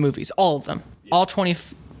of the movies, all of them. All 20.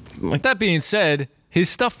 That being said, his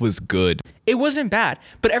stuff was good. It wasn't bad,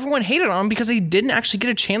 but everyone hated on him because they didn't actually get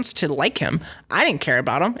a chance to like him. I didn't care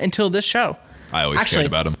about him until this show. I always cared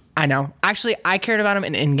about him. I know. Actually, I cared about him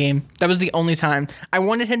in Endgame. That was the only time. I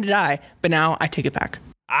wanted him to die, but now I take it back.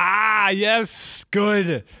 Ah, yes.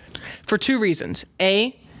 Good. For two reasons.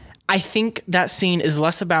 A, I think that scene is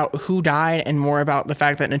less about who died and more about the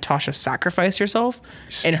fact that Natasha sacrificed herself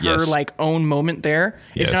in her like own moment there.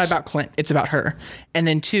 Yes. It's not about Clint. It's about her. And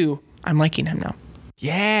then two, I'm liking him now.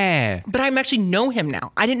 Yeah. But I actually know him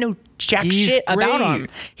now. I didn't know jack shit about him.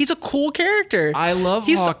 He's a cool character. I love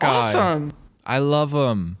Hawkeye. He's awesome. I love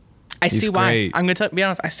him. I see why. I'm going to be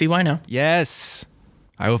honest. I see why now. Yes.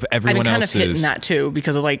 I hope everyone else is. I've been kind of hitting that too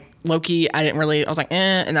because of like Loki. I was like,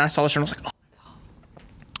 eh. And then I saw this show and I was like, oh.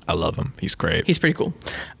 I love him. He's great. He's pretty cool.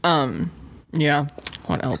 Yeah.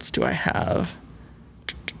 What else do I have?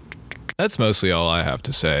 That's mostly all I have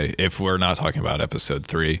to say if we're not talking about episode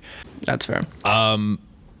 3. That's fair.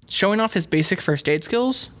 Showing off his basic first aid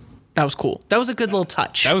skills That was cool. That was a good little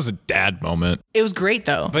touch. That was a dad moment. It was great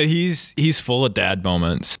though. But he's full of dad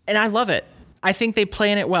moments. And I love it. I think they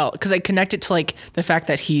play in it well because I connect it to like the fact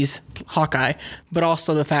that he's Hawkeye, but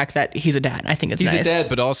also the fact that he's a dad. I think it's nice. He's a dad,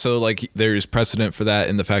 but also like there's precedent for that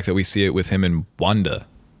in the fact that we see it with him and Wanda.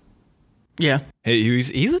 Yeah. Hey,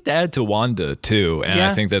 he's a dad to Wanda too, and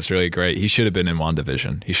I think that's really great. He should have been in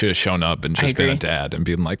WandaVision. He should have shown up and just been a dad and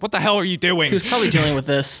been like, "What the hell are you doing?" He was probably dealing with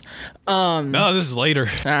this. No, this is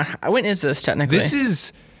later. When is this technically?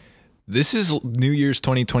 This is New Year's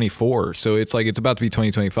 2024, so it's about to be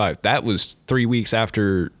 2025. That was 3 weeks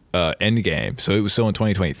after Endgame, so it was still in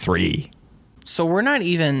 2023. So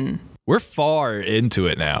we're far into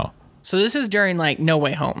it now. So this is during like No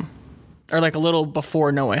Way Home, or like a little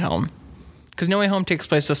before No Way Home, because No Way Home takes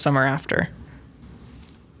place the summer after.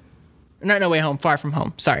 Not No Way Home, Far From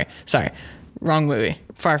Home. Sorry, wrong movie.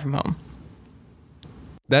 Far From Home.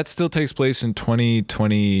 That still takes place in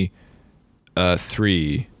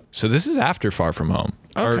 2023. So this is after Far From Home.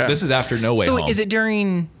 Okay. Or this is after No Way Home. So is it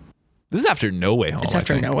during... This is after No Way Home. It's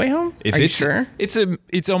after No Way Home? Are you sure?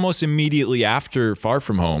 It's almost immediately after Far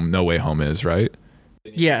From Home, No Way Home is, right?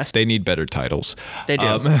 Yes. They need better titles. They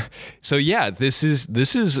do. So yeah, this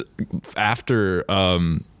is after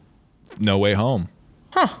No Way Home.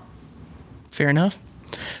 Huh. Fair enough.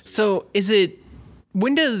 So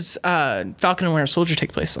when does Falcon and Winter Soldier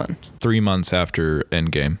take place then? 3 months after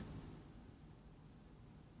Endgame.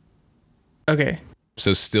 Okay.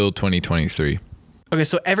 So still 2023. Okay,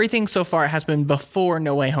 so everything so far has been before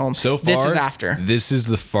No Way Home. So far, this is after. This is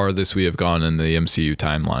the farthest we have gone in the MCU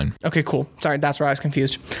timeline. Okay, cool. Sorry, that's where I was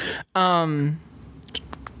confused.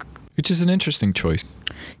 Which is an interesting choice.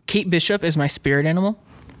 Kate Bishop is my spirit animal.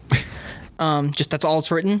 Just that's all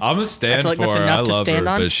it's written. I'm a stand for her. I love her,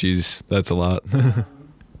 but that's a lot.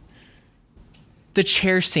 The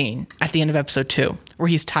chair scene at the end of episode 2, where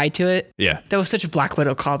he's tied to it. Yeah. That was such a Black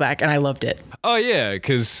Widow callback, and I loved it. Oh, yeah,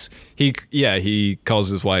 because he calls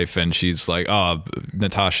his wife, and she's like, oh,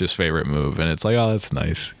 Natasha's favorite move. And it's like, oh, that's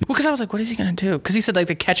nice. Well, because I was like, what is he going to do? Because he said, like,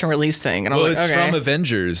 the catch and release thing. And I was like, it's from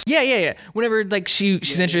Avengers. Yeah. Whenever, like,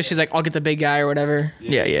 she's interested, she's like, I'll get the big guy or whatever.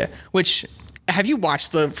 Yeah. Which... Have you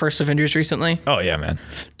watched the first Avengers recently? Oh, yeah, man.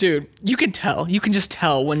 Dude, you can tell. You can just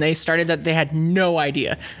tell when they started that they had no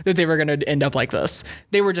idea that they were going to end up like this.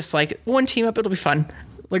 They were just like, one team up, it'll be fun.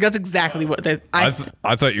 Like, that's exactly what they... I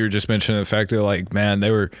thought you were just mentioning the fact that, like, man,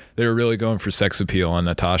 they were really going for sex appeal on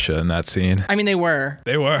Natasha in that scene. I mean, they were.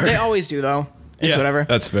 They always do, though. It's whatever.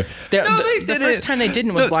 That's fair. The first time they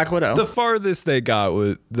didn't was Black Widow. The farthest they got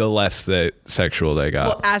was the less sexual they got.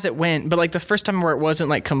 Well, as it went, but like the first time where it wasn't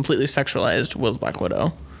like completely sexualized was Black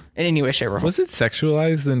Widow, in any way, shape, or form. Was it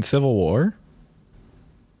sexualized in Civil War?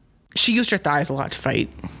 She used her thighs a lot to fight.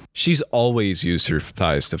 She's always used her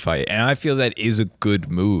thighs to fight, and I feel that is a good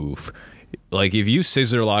move. Like if you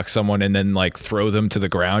scissor lock someone and then like throw them to the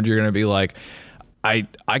ground, you're gonna be like, I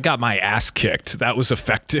got my ass kicked. That was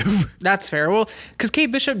effective. That's fair. Well, because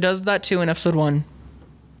Kate Bishop does that too in episode 1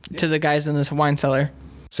 to the guys in this wine cellar.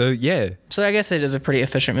 So, yeah. So I guess it is a pretty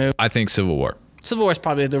efficient move. I think Civil War. Civil War is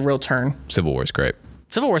probably the real turn. Civil War is great.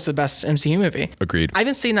 Civil War is the best MCU movie. Agreed. I've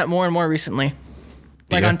been seeing that more and more recently.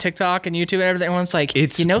 Like on TikTok and YouTube and everything. Everyone's like,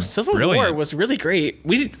 Civil War was really great.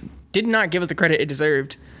 We did not give it the credit it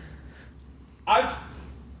deserved. I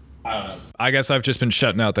don't know. I guess I've just been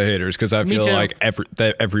shutting out the haters because I feel like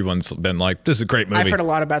everyone's been like, this is a great movie. I've heard a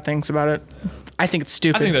lot of bad things about it. I think it's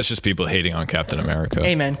stupid. I think that's just people hating on Captain America.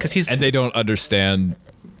 Amen. And they don't understand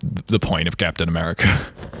the point of Captain America.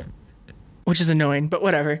 Which is annoying, but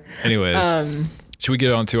whatever. Anyways, should we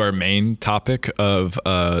get on to our main topic of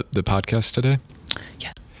the podcast today?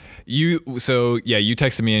 Yes. You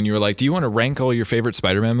texted me and you were like, do you want to rank all your favorite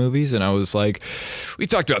Spider-Man movies? And I was like, we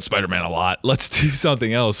talked about Spider-Man a lot. Let's do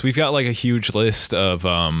something else. We've got like a huge list of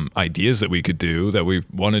ideas that we could do, that we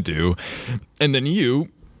want to do. And then you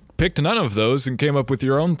picked none of those and came up with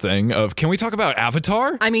your own thing of, can we talk about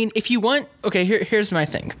Avatar? I mean, if you want, okay, here's my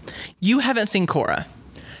thing. You haven't seen Korra.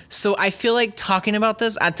 So I feel like talking about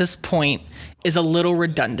this at this point is a little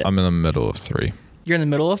redundant. I'm in the middle of 3. You're in the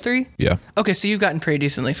middle of 3? Yeah. Okay, so you've gotten pretty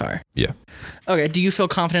decently far. Yeah. Okay, do you feel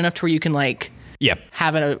confident enough to where you can like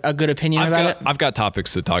have a good opinion about it? I've got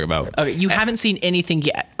topics to talk about. Okay, you haven't seen anything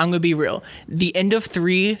yet. I'm going to be real. The end of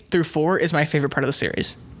 3 through 4 is my favorite part of the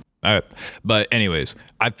series. All right. But anyways,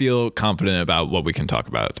 I feel confident about what we can talk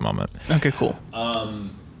about at the moment. Okay, cool.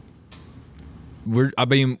 We're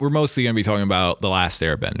mostly going to be talking about The Last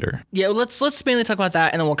Airbender. Yeah, let's mainly talk about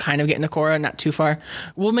that, and then we'll kind of get into Korra, not too far.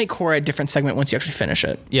 We'll make Korra a different segment once you actually finish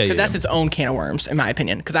it. Yeah, because that's its own can of worms, in my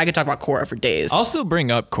opinion. Because I could talk about Korra for days. I'll still bring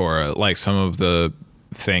up Korra, like some of the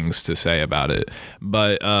things to say about it,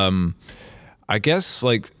 but I guess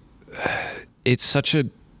like it's such a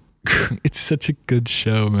good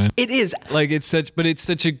show, man. It is. Like it's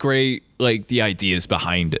such a great, like, the ideas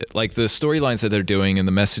behind it, like the storylines that they're doing and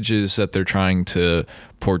the messages that they're trying to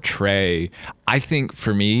portray. I think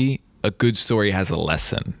for me, a good story has a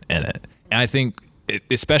lesson in it. And I think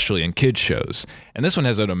especially in kids shows, and this one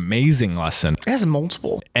has an amazing lesson. It has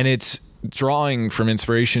multiple. And it's drawing from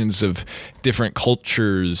inspirations of different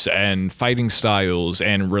cultures and fighting styles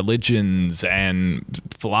and religions and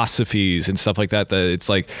philosophies and stuff like that, that it's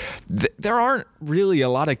like there aren't really a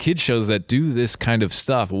lot of kid shows that do this kind of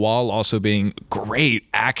stuff while also being great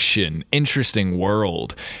action, interesting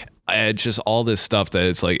world, and just all this stuff that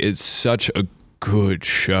it's like, it's such a good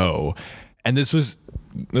show. And this was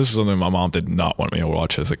something my mom did not want me to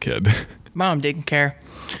watch as a kid. Mom didn't care.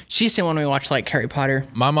 She still wanted me to watch like Harry Potter.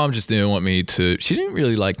 My mom just didn't want me to. She didn't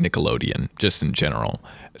really like Nickelodeon, just in general.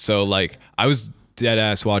 So like I was dead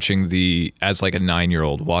ass watching as like a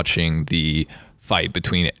 9-year-old watching the fight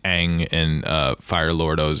between Aang and Fire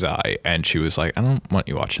Lord Ozai, and she was like, I don't want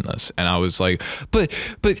you watching this. And I was like, but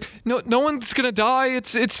no one's gonna die,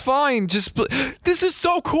 it's fine, just this is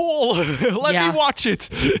so cool. Let me watch it.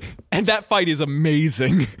 And that fight is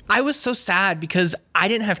amazing. I was so sad because I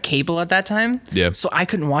didn't have cable at that time, so I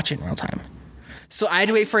couldn't watch it in real time, so I had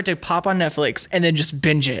to wait for it to pop on Netflix and then just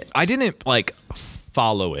binge it. I didn't like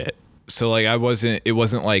follow it, so like it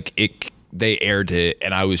wasn't like they aired it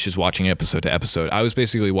and I was just watching episode to episode. I was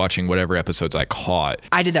basically watching whatever episodes I caught.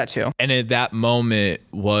 I did that too. And at that moment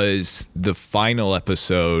was the final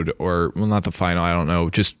episode, or well, not the final, I don't know,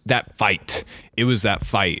 just that fight. It was that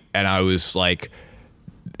fight. And I was like,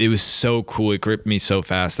 it was so cool. It gripped me so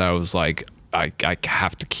fast that I was like, I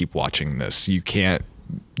have to keep watching this. You can't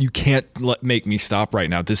make me stop right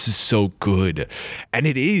now. This is so good. And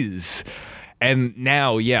it is. And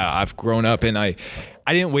now, I've grown up, and I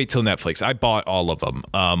didn't wait till Netflix. I bought all of them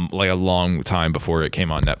like a long time before it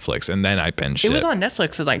came on Netflix, and then I binged it. It was on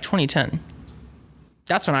Netflix in like 2010.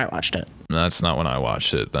 That's when I watched it. That's not when I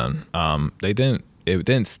watched it then. It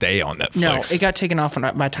didn't stay on Netflix. No, it got taken off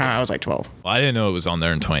by the time I was like 12. Well, I didn't know it was on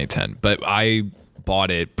there in 2010, but I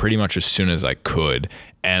bought it pretty much as soon as I could,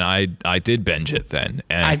 and I did binge it then.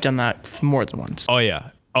 And I've done that more than once. Oh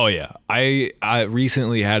yeah. I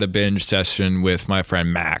recently had a binge session with my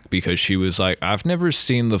friend Mac because she was like, I've never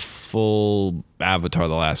seen the full Avatar: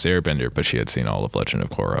 The Last Airbender, but she had seen all of Legend of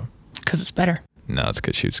Korra. Because it's better. No, it's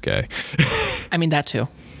because she was gay. I mean, that too.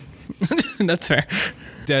 That's fair.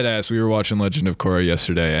 Deadass, we were watching Legend of Korra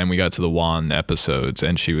yesterday, and we got to the Wan episodes,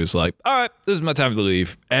 and she was like, all right, this is my time to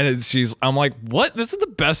leave. And I'm like, what? This is the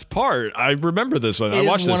best part. I remember this one. I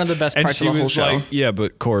watched this. It's one of the best parts of the whole show. Like, yeah,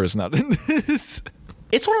 but Korra's not in this.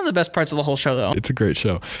 It's one of the best parts of the whole show, though. It's a great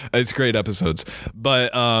show. It's great episodes.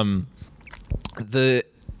 But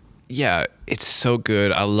it's so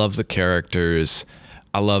good. I love the characters.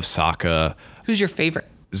 I love Sokka. Who's your favorite?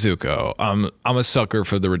 Zuko. I'm a sucker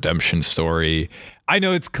for the redemption story. I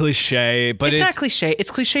know it's cliche, but it's not cliche.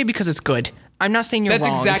 It's cliche because it's good. I'm not saying you're wrong.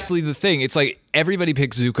 That's exactly the thing. It's like everybody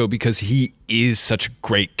picks Zuko because he is such a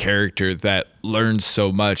great character that learns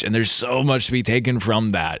so much, and there's so much to be taken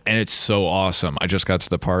from that, and it's so awesome. I just got to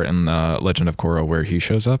the part in Legend of Korra where he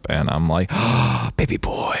shows up, and I'm like, oh, baby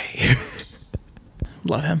boy.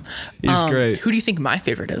 Love him. He's great. Who do you think my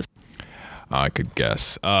favorite is? I could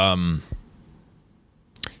guess.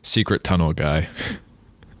 Secret Tunnel guy.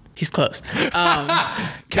 He's close.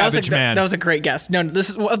 Cabbage Man. That was a great guess. No,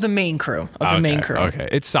 this is of the main crew. Okay,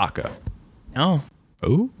 it's Sokka. No.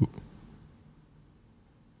 Ooh.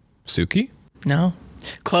 Suki? No.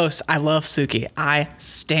 Close. I love Suki. I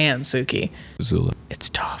stan Suki. Azula.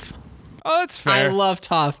 It's Toph. Oh, that's fair. I love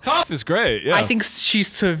Toph. Toph is great. Yeah. I think she's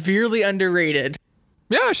severely underrated.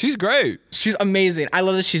 Yeah, she's great. She's amazing. I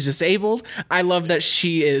love that she's disabled. I love that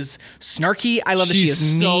she is snarky. I love that she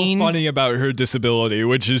is mean. She's so funny about her disability,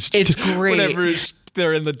 which is it's great. Whenever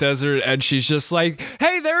they're in the desert and she's just like,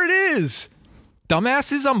 hey, there it is.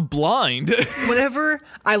 Dumbasses, I'm blind. Whenever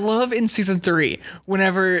I love in season 3,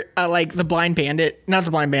 whenever like the blind bandit, not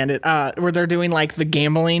the blind bandit, where they're doing like the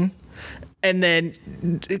gambling.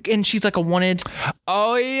 And she's like a wanted.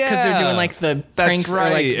 Oh yeah, because they're doing like the pranks. That's right.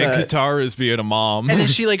 Or, like, and Katara's being a mom. And then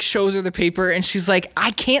she like shows her the paper, and she's like, "I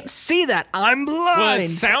can't see that. I'm blind." Well, it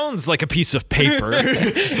sounds like a piece of paper.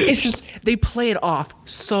 It's just they play it off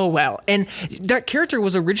so well, and that character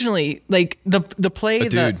was originally like the play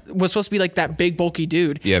that was supposed to be like that big bulky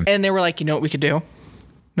dude. Yeah. And they were like, you know what we could do?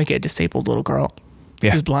 Make it a disabled little girl.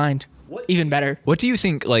 Yeah. Who's blind. Even better. What do you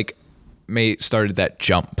think like started that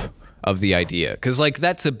jump of the idea, because like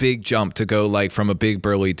that's a big jump to go like from a big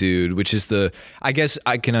burly dude, which is I guess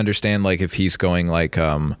I can understand like if he's going like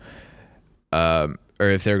or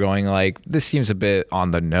if they're going like, this seems a bit on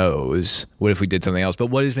the nose. What if we did something else? But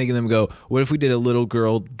what is making them go, what if we did a little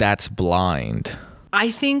girl that's blind? I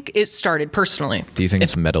think it started personally. Do you think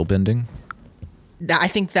it's metal bending? I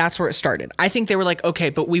think that's where it started. I think they were like, okay,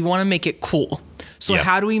 but we want to make it cool. So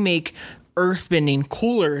how do we make earthbending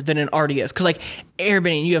cooler than it already is? Because like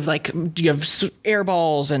airbending, you have air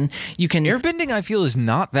balls and you can airbending. I feel is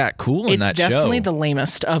not that cool in that show. It's definitely the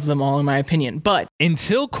lamest of them all, in my opinion. But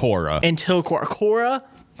until Korra,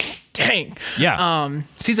 dang, yeah.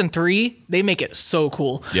 Season 3, they make it so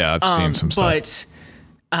cool. Yeah, I've seen some stuff. But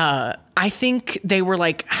I think they were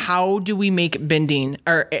like, how do we make bending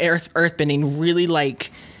or earthbending really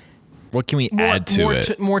like? What can we add to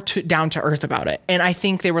it? More down to earth about it. And I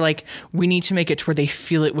think they were like, we need to make it to where they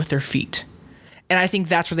feel it with their feet. And I think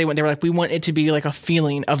that's where they went. They were like, we want it to be like a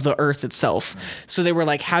feeling of the earth itself. So they were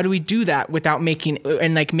like, how do we do that without making,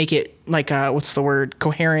 and like make it like, what's the word?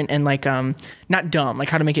 Coherent and like, not dumb, like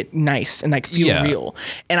how to make it nice and like feel real.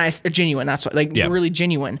 And genuine. That's what, like really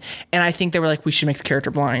genuine. And I think they were like, we should make the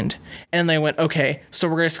character blind. And they went, okay, so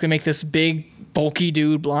we're just gonna make this big, bulky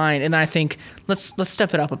dude blind. And then I think let's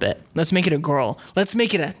step it up a bit. Let's make it a girl. Let's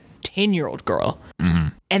make it a 10-year-old girl. Mm-hmm.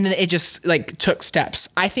 And then it just like took steps.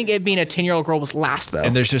 I think it being a 10-year-old girl was last though.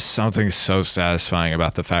 And there's just something so satisfying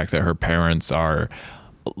about the fact that her parents are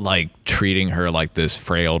like treating her like this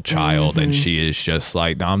frail child, and she is just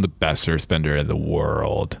like, no, I'm the best earthbender in the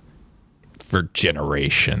world. For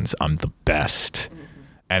generations, I'm the best.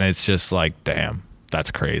 And it's just like, damn,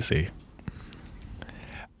 that's crazy.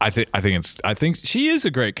 I think she is a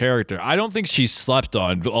great character. I don't think she's slept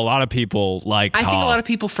on. A lot of people like. I think a lot of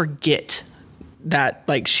people forget that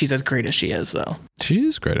like she's as great as she is, though. She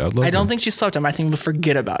is great. I don't think she's slept on. I think we'll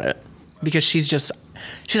forget about it because she's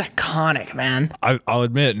iconic, man. I'll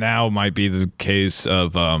admit now might be the case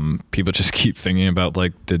of people just keep thinking about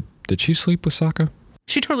like, did she sleep with Sokka?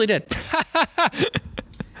 She totally did.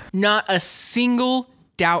 Not a single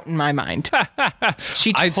doubt in my mind.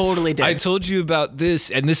 She totally did. I told you about this,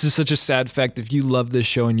 and this is such a sad fact. If you love this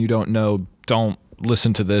show and you don't know, don't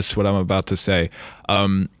listen to this, what I'm about to say.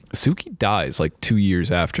 Suki dies like 2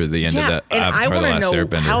 years after the end of that Avatar: The Last Airbender. I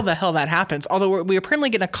want to know how the hell that happens. Although we apparently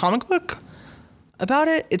get a comic book about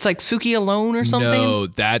it. It's like Suki alone or something. No,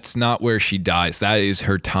 that's not where she dies. That is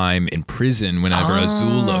her time in prison whenever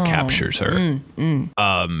Azula captures her.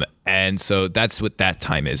 And so that's what that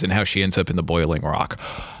time is, and how she ends up in the Boiling Rock.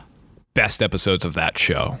 Best episodes of that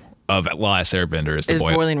show of Last Airbender is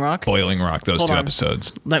Boiling Rock. Boiling Rock. Those two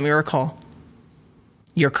episodes. Let me recall.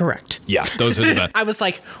 You're correct. Yeah, those are the best. I was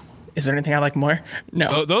like, is there anything I like more?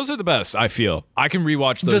 No. Those are the best, I feel. I can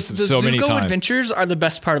rewatch those so many times. The Zuko adventures are the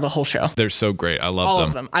best part of the whole show. They're so great. I love all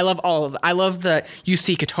of them. I love all of them. I love that you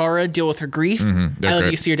see Katara deal with her grief. I love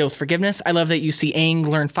that you see her deal with forgiveness. I love that you see Aang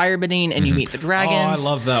learn firebending and you meet the dragons. Oh, I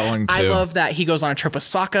love that one too. I love that he goes on a trip with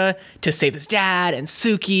Sokka to save his dad and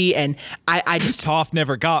Suki. And I just... Toph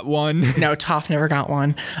never got one. No, Toph never got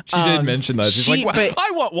one. She did mention that. She's like,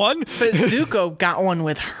 I want one. But Zuko got one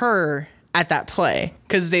with her at that play,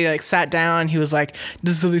 because they like sat down. He was like,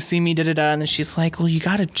 "This is how they see me," and then she's like, "Well, you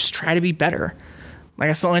got to just try to be better." Like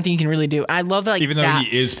that's the only thing you can really do. I love that. Like, even though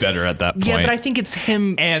he is better at that point. Yeah, but I think it's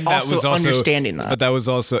him and that was also understanding that. But that was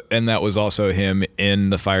also him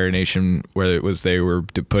in the Fire Nation, where they were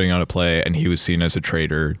putting on a play, and he was seen as a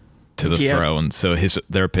traitor to the throne. So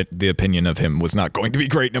the opinion of him was not going to be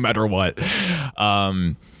great no matter what.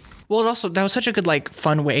 Well, that was such a good like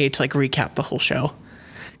fun way to like recap the whole show.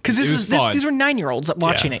 Because these were 9-year-olds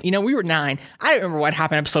watching it. You know, we were 9. I don't remember what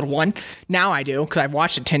happened in episode 1. Now I do, because I've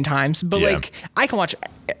watched it 10 times. But like, I can watch.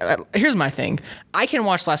 Here's my thing. I can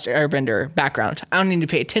watch Last Airbender background. I don't need to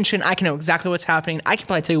pay attention. I can know exactly what's happening. I can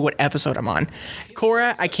probably tell you what episode I'm on.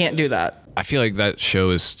 Korra, I can't do that. I feel like that show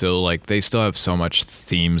is still like, they still have so much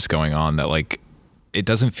themes going on that like, it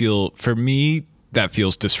doesn't feel, for me, that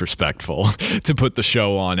feels disrespectful to put the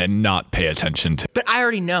show on and not pay attention to. But I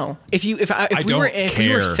already know. If we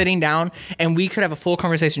were sitting down and we could have a full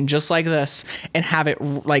conversation just like this and have it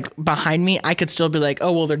like behind me, I could still be like,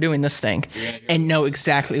 oh, well, they're doing this thing and know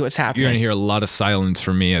exactly what's happening. You're going to hear a lot of silence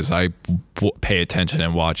from me as I pay attention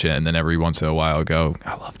and watch it. And then every once in a while go,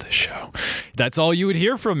 I love this show. That's all you would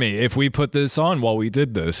hear from me if we put this on while we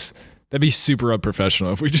did this. That'd be super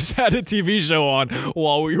unprofessional if we just had a TV show on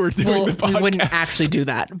while we were doing the podcast. We wouldn't actually do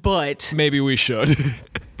that, but maybe we should.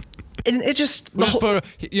 And it just,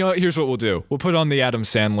 here's what we'll do. We'll put on the Adam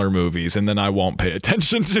Sandler movies, and then I won't pay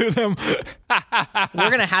attention to them.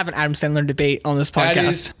 We're gonna have an Adam Sandler debate on this podcast. That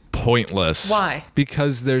is pointless. Why?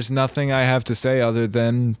 Because there's nothing I have to say other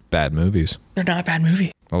than bad movies. They're not bad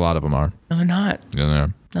movies. A lot of them are. No, they're not. Yeah, they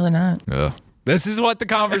are. No, they're not. Ugh. This is what the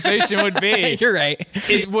conversation would be. You're right.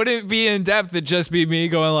 It wouldn't be in depth. It'd just be me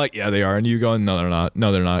going like, yeah, they are. And you going, no, they're not.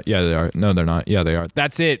 No, they're not. Yeah, they are. No, they're not. Yeah, they are.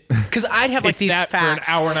 That's it. Because I'd have like It's these that facts.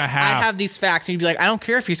 for an hour and a half. I'd have these facts and you'd be like, I don't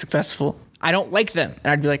care if he's successful. I don't like them.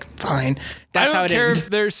 And I'd be like, fine. That's I how don't it care ended. if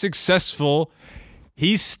they're successful.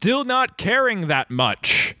 He's still not caring that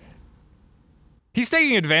much. He's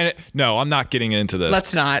taking advantage. No, I'm not getting into this.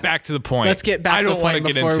 Let's not. Back to the point. Let's get back I to the don't want to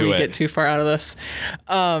point get before into we it. get too far out of this.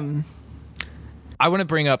 I want to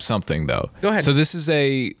bring up something though. Go ahead. So this is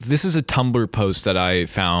a Tumblr post that I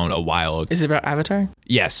found a while ago. Is it about Avatar?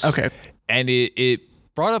 Yes. Okay. And it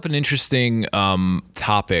brought up an interesting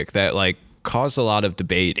topic that like caused a lot of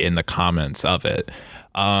debate in the comments of it.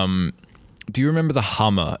 Do you remember the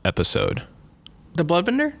Hama episode? The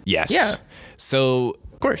Bloodbender? Yes. Yeah. So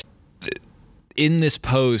Of course. in this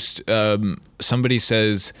post, somebody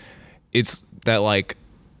says it's that like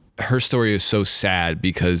her story is so sad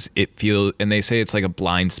because it feels, and they say it's like a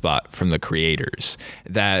blind spot from the creators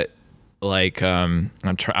that like I'm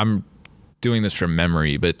doing this from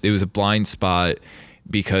memory, but it was a blind spot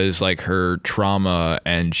because like her trauma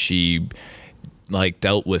and she like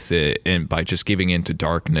dealt with it and by just giving into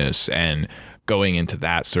darkness and going into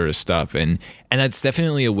that sort of stuff, and that's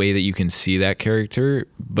definitely a way that you can see that character.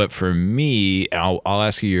 But for me, I'll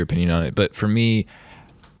ask you your opinion on it, but for me,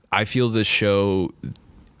 I feel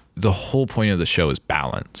the whole point of the show is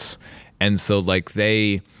balance. And so like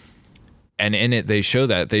in it they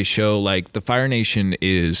show like the Fire Nation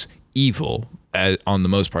is evil on the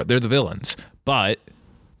most part. They're the villains, but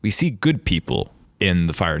we see good people in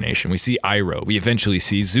the Fire Nation. We see Iroh. We eventually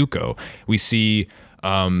see Zuko. We see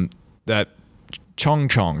that Chong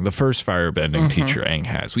Chong, the first firebending teacher Aang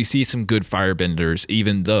has. We see some good firebenders,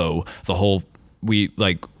 even though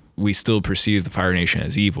we still perceive the Fire Nation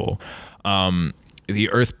as evil. The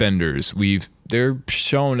Earthbenders, they're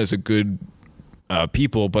shown as a good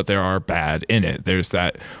people, but there are bad in it. There's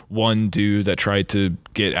that one dude that tried to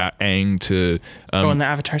get Aang to Go in the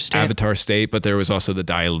Avatar state. But there was also the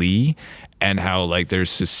Dai Li, and how like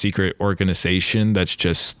there's this secret organization that's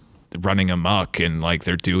just running amok and like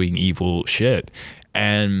they're doing evil shit.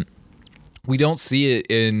 And we don't see it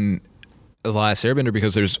in The Last Airbender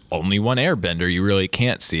because there's only one airbender. You really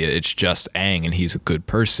can't see it. It's just Aang, and he's a good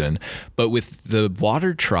person. But with the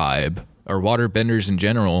Water Tribe or waterbenders in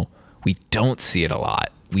general, we don't see it a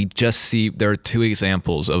lot. We just see there are two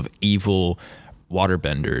examples of evil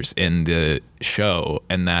waterbenders in the show,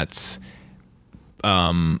 and that's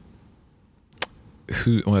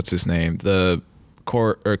what's his name? The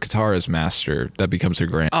Katara's master that becomes her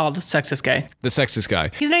grand. Oh, the sexist guy. The sexist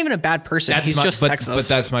guy. He's not even a bad person. He's just sexist. But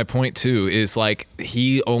that's my point too, is like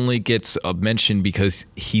he only gets a mention because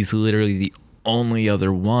he's literally the only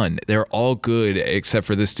other one. They're all good except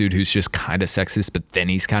for this dude who's just kind of sexist, but then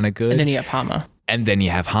he's kind of good. And then you have Hama. And then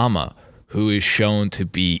you have Hama, who is shown to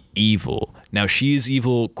be evil. Now she is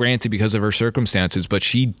evil, granted, because of her circumstances, but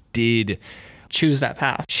she did choose that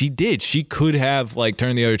path. She did. She could have like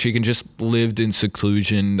turned the other cheek and just lived in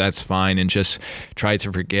seclusion. That's fine. And just tried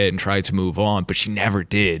to forget and tried to move on. But she never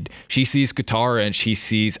did. She sees Katara and she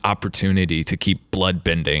sees opportunity to keep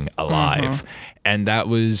bloodbending alive. And that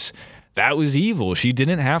was evil. She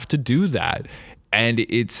didn't have to do that. And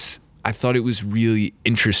I thought it was really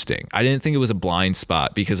interesting. I didn't think it was a blind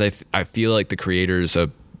spot because I feel like the creators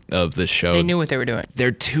of the show, they knew what they were doing.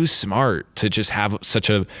 They're too smart to just have such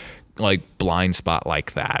a like blind spot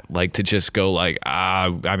like that, like to just go like,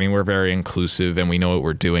 I mean, we're very inclusive and we know what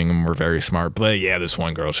we're doing and we're very smart, but yeah, this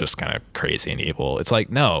one girl's just kind of crazy and evil. It's like,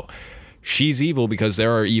 no, she's evil because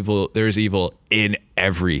there's evil in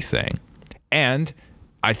everything. And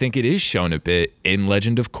I think it is shown a bit in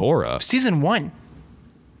Legend of Korra. Season 1.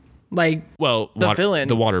 Like, well, the villain.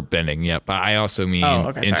 The water bending, yeah. But I also mean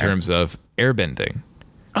in terms of airbending.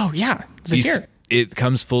 Oh, yeah. Zahir. It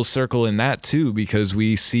comes full circle in that too, because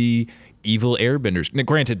we see evil airbenders. Now,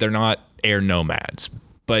 granted, they're not air nomads,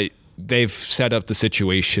 but they've set up the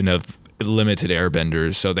situation of limited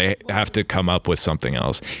airbenders, so they have to come up with something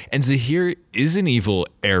else. And Zahir is an evil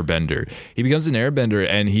airbender. He becomes an airbender,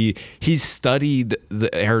 and he's studied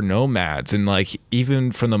the air nomads, and like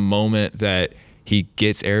even from the moment that he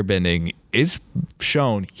gets airbending, it's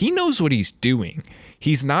shown he knows what he's doing.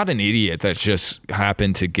 He's not an idiot that just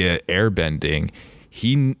happened to get airbending.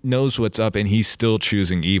 He knows what's up, and he's still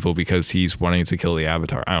choosing evil because he's wanting to kill the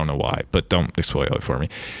Avatar. I don't know why, but don't spoil it for me.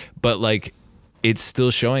 But like, it's still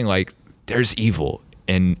showing like there's evil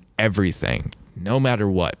in everything, no matter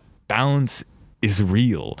what. Balance is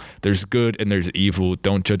real. There's good and there's evil.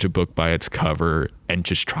 Don't judge a book by its cover, and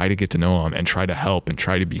just try to get to know them and try to help and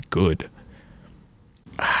try to be good.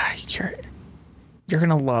 You're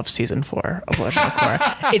gonna love season 4 of Legend of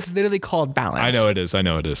Korra. It's literally called Balance. I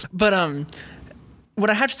know it is. But what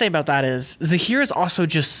I have to say about that is Zahir is also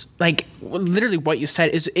just like literally what you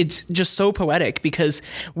said is it's just so poetic, because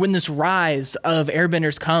when this rise of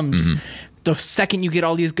airbenders comes, the second you get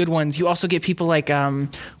all these good ones, you also get people like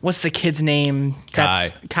what's the kid's name?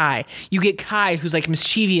 That's Kai. You get Kai, who's like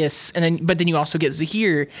mischievous, but then you also get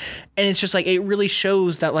Zahir, and it's just like it really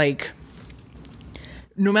shows that like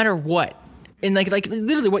no matter what, and like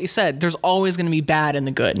literally what you said, there's always going to be bad and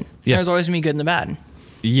the good. Yeah. There's always going to be good and the bad.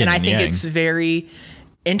 And I think it's very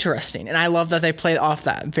interesting, and I love that they play off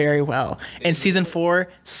that very well. And season 4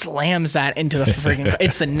 slams that into the freaking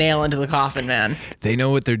it's the nail into the coffin, man. They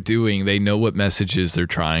know what they're doing. They know what messages they're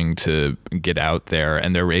trying to get out there,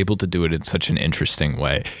 and they're able to do it in such an interesting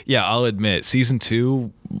way. Yeah, I'll admit, season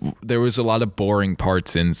 2, there was a lot of boring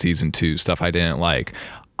parts in season 2, stuff I didn't like.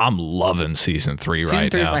 I'm loving season 3 right now. Season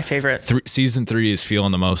 3 is my favorite. Season 3 is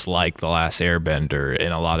feeling the most like The Last Airbender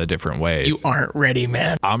in a lot of different ways. You aren't ready,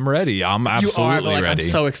 man. I'm ready. I'm absolutely ready. I'm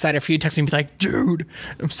so excited for you to text me and be like, dude,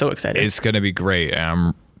 I'm so excited. It's going to be great. And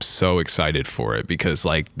I'm so excited for it because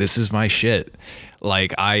like, this is my shit.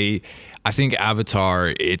 Like I think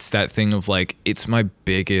Avatar, it's that thing of like, it's my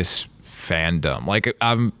biggest fandom. Like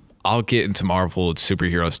I'll get into Marvel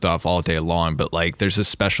superhero stuff all day long, but like there's a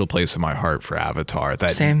special place in my heart for Avatar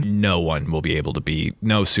that no one will be able to be.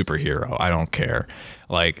 No superhero. I don't care.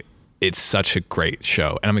 Like it's such a great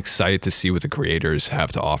show, and I'm excited to see what the creators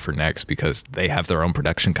have to offer next, because they have their own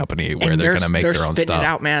production company where they're going to make their own stuff. They're spitting it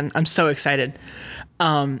out, man. I'm so excited.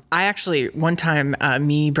 I actually, one time,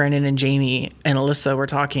 me, Brandon, and Jamie and Alyssa were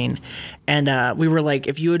talking, and we were like,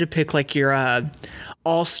 if you had to pick like your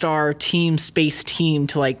all-star team, space team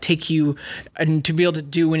to like take you and to be able to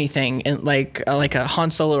do anything in like a Han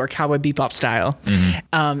Solo or Cowboy Bebop style,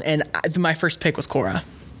 and my first pick was Korra.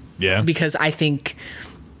 Yeah, because I think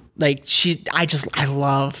like I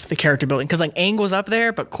love the character building, because like Aang was up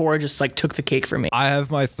there, but Korra just like took the cake for me. I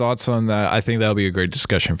have my thoughts on that. I think that'll be a great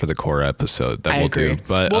discussion for the Korra episode that we'll do.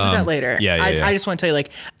 But we'll do that later. Yeah. I just want to tell you,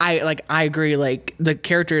 like I agree. Like the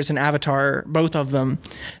characters in Avatar, both of them,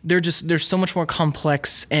 they're so much more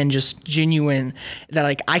complex and just genuine that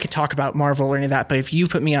like I could talk about Marvel or any of that. But if you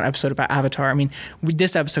put me on an episode about Avatar, I mean,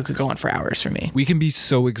 this episode could go on for hours for me. We can be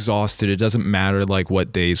so exhausted. It doesn't matter like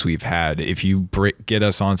what days we've had. If you get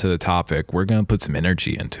us onto the topic, we're gonna put some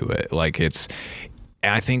energy into it. Like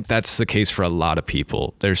I think that's the case for a lot of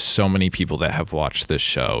people. There's so many people that have watched this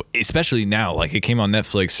show, especially now. Like it came on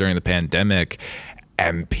Netflix during the pandemic,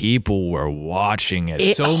 and people were watching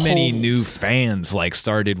it. Many new fans like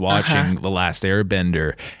started watching The Last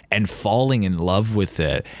Airbender and falling in love with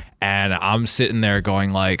it. And I'm sitting there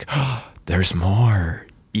going like, oh, there's more.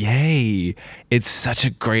 Yay. It's such a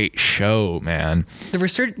great show, man. The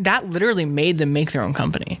research that literally made them make their own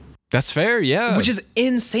company. That's fair, yeah. Which is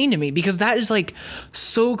insane to me, because that is like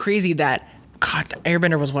so crazy that God,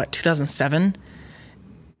 Airbender was what, 2007?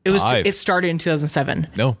 It started in 2007.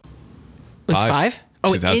 No. It was 5?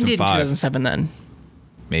 Oh, it ended in 2007 then.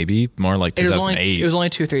 Maybe more like 2008. It was only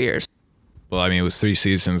 2 or 3 years. Well, I mean, it was 3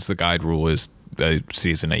 seasons. The guide rule is a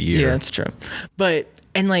season a year. Yeah, that's true. But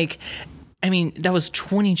and like, I mean, that was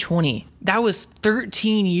 2020. That was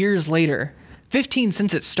 13 years later. 15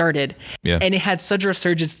 since it started. Yeah. And it had such a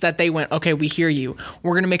resurgence that they went, okay, we hear you.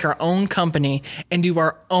 We're going to make our own company and do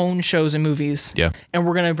our own shows and movies. Yeah. And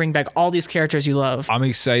we're going to bring back all these characters you love. I'm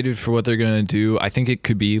excited for what they're going to do. I think it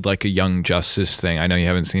could be like a Young Justice thing. I know you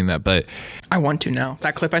haven't seen that, but I want to now.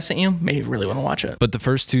 That clip I sent you made me really want to watch it. But the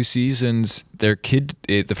first 2 seasons, they're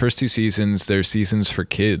seasons for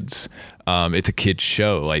kids. It's a kid's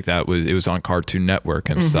show. Like it was on Cartoon Network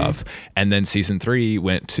and stuff. And then season 3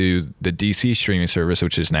 went to the DC streaming service,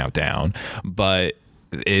 which is now down. But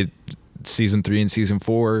season 3 and season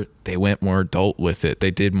 4, they went more adult with it.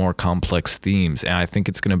 They did more complex themes. And I think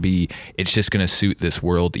it's just going to suit this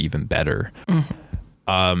world even better.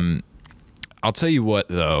 I'll tell you what,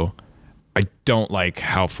 though, I don't like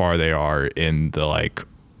how far they are in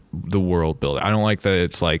the world building. I don't like that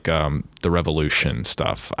it's like the revolution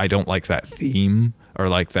stuff. I don't like that theme or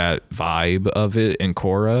like that vibe of it in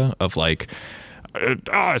Korra of like,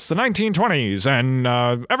 it's the 1920s and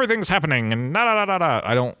everything's happening and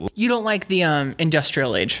You don't like the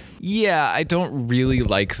industrial age? Yeah, I don't really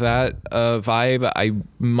like that vibe. I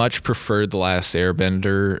much prefer The Last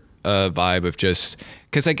Airbender. vibe of just,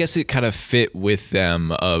 because I guess it kind of fit with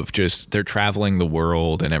them of just they're traveling the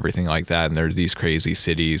world and everything like that, and they're these crazy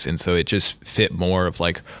cities, and so it just fit more of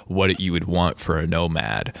like what you would want for a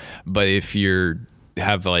nomad. But if you're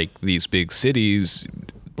have like these big cities,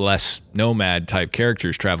 less nomad type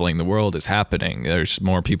characters traveling the world is happening. There's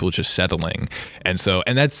more people just settling, and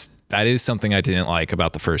that is something I didn't like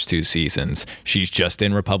about the first 2 seasons. She's just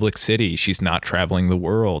in Republic City. She's not traveling the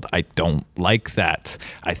world. I don't like that.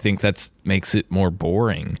 I think that makes it more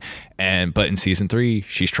boring. But in season 3,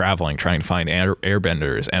 she's traveling, trying to find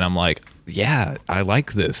airbenders. And I'm like, yeah, I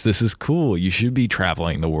like this. This is cool. You should be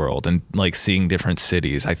traveling the world and like seeing different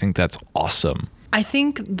cities. I think that's awesome. I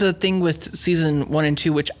think the thing with season 1 and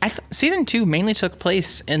 2, which season 2 mainly took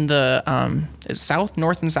place in the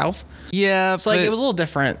north and south. Yeah, so like it was a little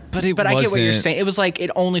different. But I get what you're saying. It was like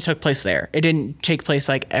it only took place there. It didn't take place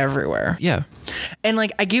like everywhere. Yeah. And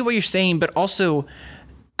like I get what you're saying, but also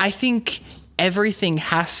I think everything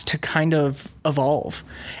has to kind of evolve.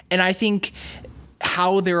 And I think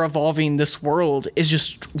how they're evolving this world is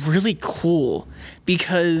just really cool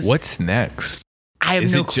because what's next? I have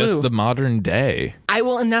no clue. Is it just the modern day?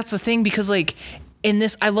 And that's the thing, because like in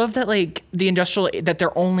this, I love that like that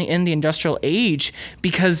they're only in the industrial age,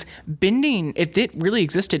 because bending, if it really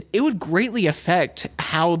existed, it would greatly affect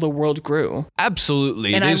how the world grew.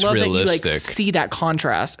 Absolutely. And it I is love realistic. that you like see that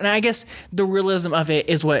contrast. And I guess the realism of it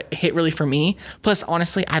is what hit really for me. Plus,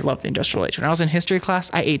 honestly, I love the industrial age. When I was in history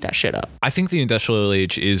class, I ate that shit up. I think the industrial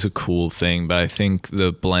age is a cool thing, but I think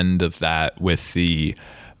the blend of that with the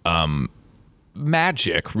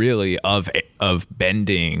magic really of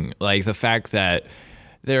bending, like the fact that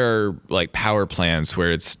there are like power plants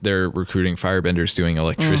where they're recruiting firebenders doing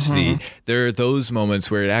electricity. There are those moments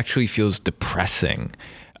where it actually feels depressing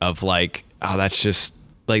of like, oh, that's just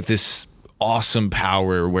like this awesome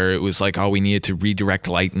power where it was like, oh, we needed to redirect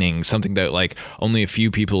lightning, something that like only a few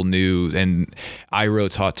people knew, and Iroh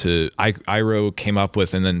came up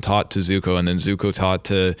with and then taught to Zuko, and then Zuko taught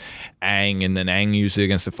to Aang, and then Aang used it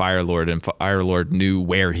against the Fire Lord, and Fire Lord knew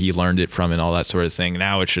where he learned it from and all that sort of thing.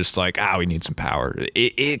 Now it's just like, we need some power.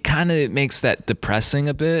 It kind of makes that depressing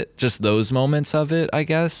a bit, just those moments of it, I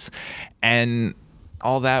guess, and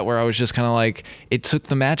all that where I was just kind of like, it took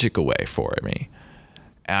the magic away for me.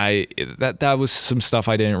 That was some stuff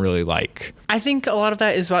I didn't really like. I think a lot of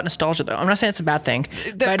that is about nostalgia, though. I'm not saying it's a bad thing,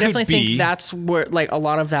 but I definitely think that's where like a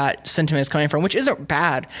lot of that sentiment is coming from, which isn't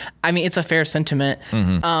bad. I mean, it's a fair sentiment.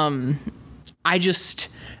 I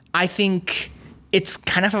think it's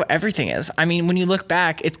kind of how everything is. I mean, when you look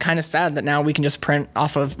back, it's kind of sad that now we can just print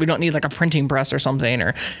off of, we don't need like a printing press or something,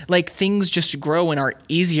 or like things just grow and are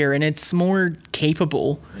easier and it's more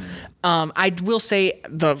capable. I will say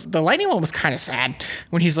the lightning one was kind of sad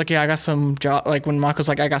when he's like, yeah, I got some job. Like when Mako's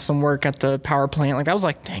like, I got some work at the power plant. Like I was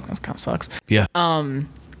like, dang, that kind of sucks. Yeah.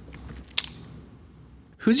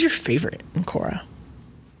 Who's your favorite in Korra?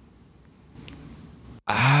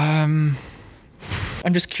 I'm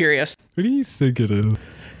just curious. Who do you think it is?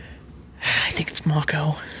 I think it's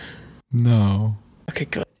Mako. No. Okay,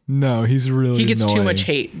 good. No, he's really He gets annoying. too much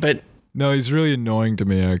hate, but... No, he's really annoying to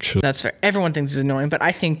me, actually. That's fair. Everyone thinks he's annoying, but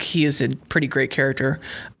I think he is a pretty great character.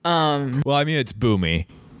 Well, I mean, it's Boomy.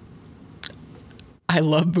 I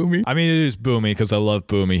love Boomy. I mean, it is Boomy because I love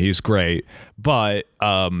Boomy. He's great. But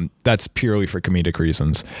that's purely for comedic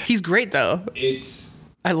reasons. He's great, though.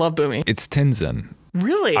 I love Boomy. It's Tenzin.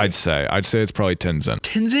 Really? I'd say it's probably Tenzin.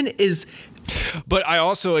 Tenzin is... But I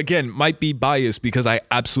also, again, might be biased because I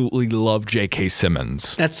absolutely love J.K.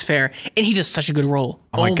 Simmons. That's fair. And he does such a good role.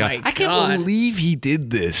 Oh my God. I can't believe he did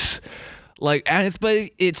this. Like, and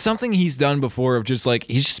it's something he's done before of just like,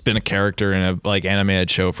 he's just been a character in a like animated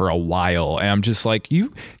show for a while. And I'm just like,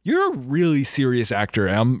 you're a really serious actor.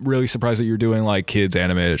 And I'm really surprised that you're doing like kids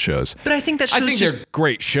animated shows. But I think that shows they're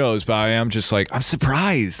great shows, but I am just like, I'm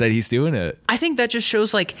surprised that he's doing it. I think that just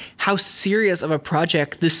shows like how serious of a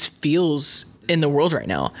project this feels in the world right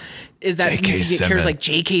now. Is that he get characters like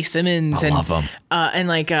J.K. Simmons. I love him. And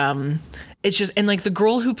like, it's just, and like the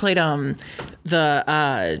girl who played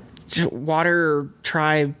the Water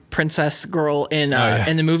Tribe princess girl in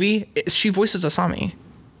the movie, she voices Asami.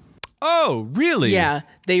 Oh, really? Yeah,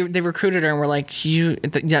 they recruited her and were like,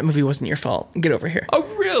 that movie wasn't your fault. Get over here. Oh,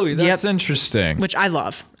 really? That's interesting. Which I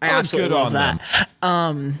love. I absolutely love that.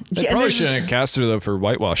 They probably shouldn't have cast her though for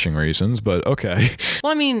whitewashing reasons, but okay.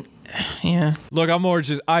 Well, I mean, yeah. Look, I'm more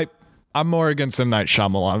against M. Night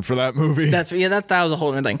Shyamalan for that movie. That was a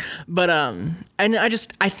whole other thing. But and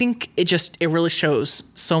I think it really shows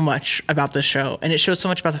so much about this show, and it shows so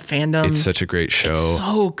much about the fandom. It's such a great show. It's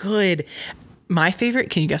so good. My favorite,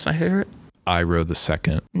 can you guess my favorite? Iroh the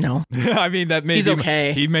second. No. I mean, that may He's be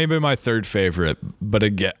okay. He may be my third favorite, but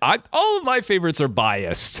again, all of my favorites are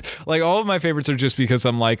biased. Like, all of my favorites are just because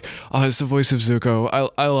I'm like, oh, it's the voice of Zuko.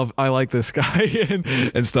 I like this guy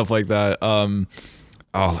and stuff like that. Oh,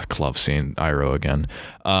 I love seeing Iroh again.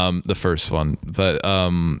 The first one, but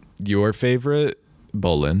your favorite,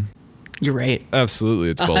 Bolin. You're right. Absolutely,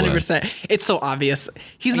 it's Bolin. 100%. It's so obvious.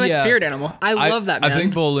 He's my spirit animal. I love that man. I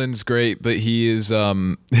think Bolin's great, but he is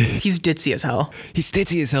he's ditzy as hell. He's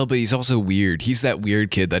ditzy as hell, but he's also weird. He's that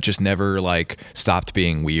weird kid that just never like stopped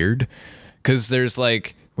being weird. Because there's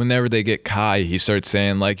like, whenever they get Kai, he starts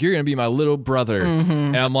saying like, you're gonna be my little brother.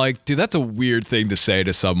 And I'm like, dude, that's a weird thing to say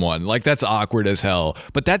to someone. Like, that's awkward as hell.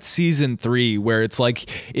 But that's season 3 where it's like,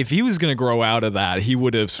 if he was gonna grow out of that, he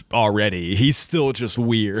would have already. He's still just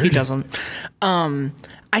weird. He doesn't. I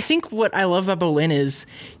think what I love about Bolin is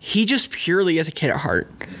he just purely is a kid at heart.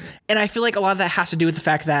 And I feel like a lot of that has to do with the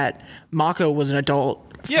fact that Mako was an adult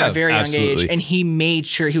from a very young age, and he made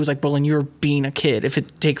sure, he was like, Bolin, you're being a kid if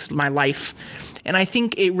it takes my life. And I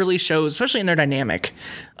think it really shows, especially in their dynamic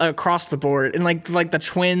across the board. And like the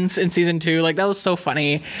twins in season 2, like that was so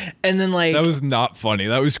funny. And then like, that was not funny.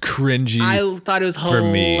 That was cringy. I thought it was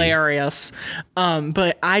hilarious.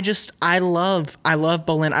 But I love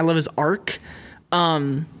Bolin. I love his arc.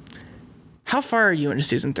 How far are you into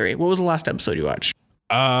season 3? What was the last episode you watched?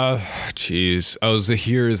 Jeez.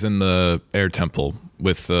 Zahir is in the air temple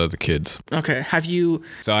with the kids. Okay. Have you?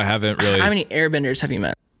 So I haven't really. How many airbenders have you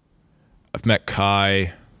met? I've met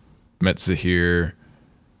Kai, met Zahir.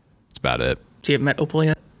 That's about it. So you haven't met Opal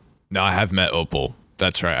yet? No, I have met Opal.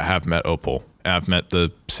 That's right. I have met Opal. And I've met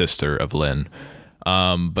the sister of Lin.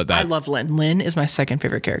 But I love Lin. Lin is my second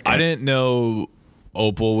favorite character. I didn't know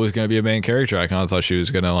Opal was going to be a main character. I kind of thought she was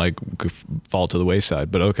going to like fall to the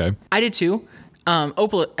wayside, but okay. I did too.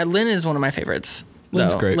 Lin is one of my favorites.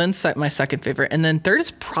 Lin's great. Lin's my second favorite. And then third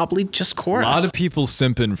is probably just Korra. A lot of people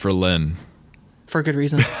simping for Lin. For good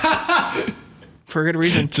reason. For good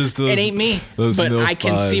reason. Just those, it ain't me, but I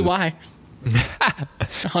can see why.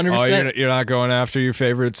 100%. Oh, you're not going after your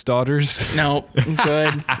favorite's daughters? No,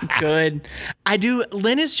 good. I do.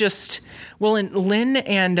 Lin is just, well, and Lin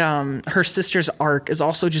and her sister's arc is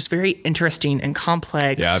also just very interesting and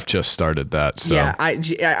complex. Yeah, I've just started that. So. Yeah,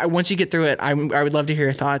 I once you get through it, I would love to hear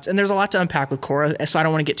your thoughts. And there's a lot to unpack with Korra, so I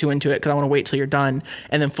don't want to get too into it because I want to wait till you're done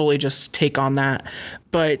and then fully just take on that.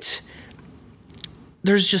 But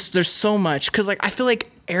there's so much, because like I feel like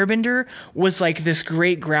Airbender was like this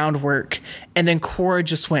great groundwork, and then Korra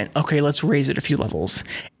just went, okay, let's raise it a few levels.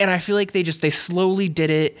 And I feel like they slowly did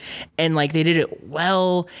it, and like they did it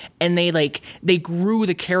well, and they grew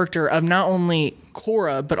the character of not only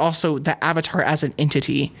Korra but also the Avatar as an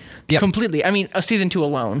entity. Yep. Completely. I mean, season 2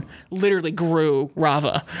 alone literally grew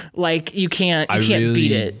Rava. Like you can't really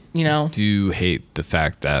beat it, you know? Do hate the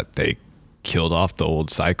fact that they killed off the old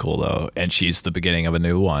cycle though, and she's the beginning of a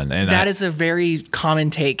new one, and that is a very common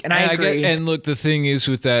take, and I agree. And look, the thing is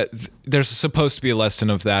with that, there's supposed to be a lesson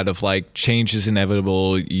of that, of like change is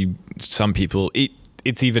inevitable. Some people,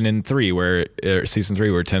 it's even in season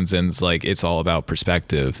 3 where Tenzin's like, it's all about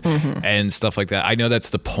perspective and stuff like that. I know that's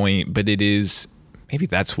the point, but it is. Maybe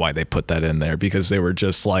that's why they put that in there, because they were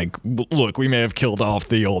just like, look, we may have killed off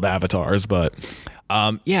the old avatars, but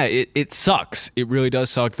yeah, it sucks. It really does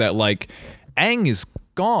suck that like Aang is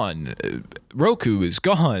gone, Roku is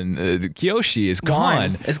gone, Kyoshi is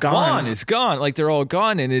gone. Wan is gone. Like they're all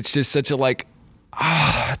gone, and it's just such a like,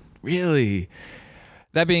 really.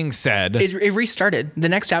 That being said, it restarted. The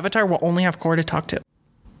next Avatar will only have Korra to talk to.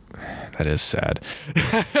 That is sad.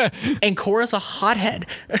 And Korra's a hothead.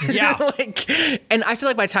 Yeah. And I feel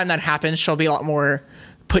like by the time that happens, she'll be a lot more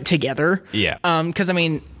put together. Yeah. Because I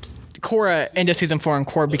mean, Korra into season 4 and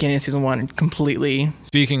Korra beginning of season 1 completely.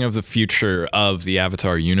 Speaking of the future of the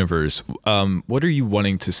Avatar universe, what are you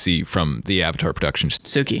wanting to see from the Avatar productions?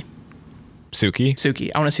 Suki.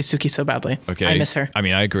 I want to see Suki so badly. Okay. I miss her. I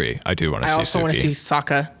mean, I agree. I do want to see Suki. I also want to see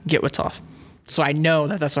Sokka get what's off. So I know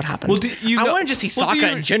that that's what happened. Well, I want to just see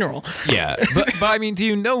Sokka in general. Yeah, but I mean, do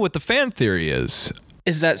you know what the fan theory is?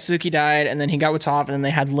 Is that Suki died, and then he got what's off, and then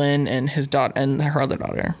they had Lin and his daughter and her other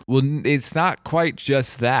daughter. Well, it's not quite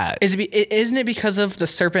just that. Isn't it because of the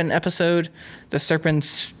serpent episode, the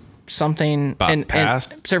serpent's something and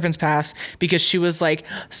Serpent's Pass, because she was like,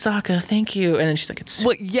 Sokka, thank you, and then she's like, it's.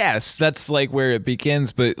 Well, yes, that's like where it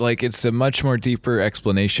begins, but like it's a much more deeper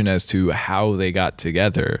explanation as to how they got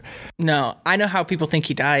together. No, I know how people think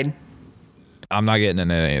he died. I'm not getting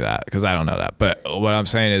into any of that because I don't know that. But what I'm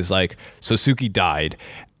saying is like, so Suki died,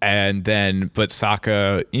 And then, but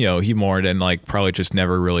Sokka, he mourned and like probably just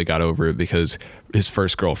never really got over it because his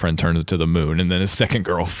first girlfriend turned into the moon, and then his second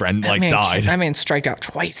girlfriend died. That man striked out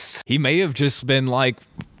twice. He may have just been like,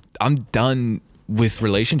 I'm done with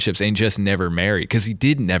relationships, and just never married, because he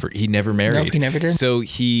never married. Nope, he never did.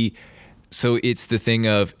 So it's the thing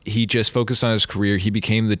of, he just focused on his career. He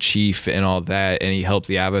became the chief and all that, and he helped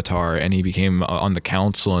the Avatar, and he became on the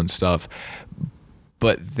council and stuff.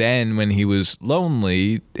 But then when he was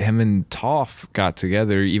lonely, him and Toph got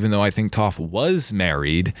together, even though I think Toph was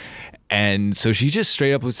married. And so she just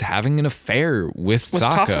straight up was having an affair with Sokka. Was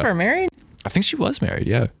Toph ever married? I think she was married,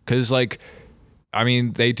 yeah. Because, like, I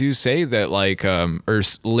mean, they do say that, like,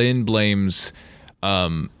 Lin blames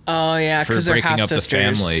oh, yeah, for breaking up the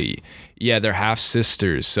family. Yeah, they're half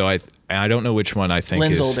sisters. So I don't know which one I think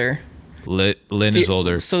Lin's is. older. Lin is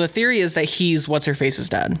older. So the theory is that he's what's-her-face's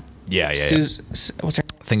dad. Yeah. What's her?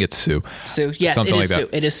 I think it's Sue. Sue. Yes, something it is like Sue.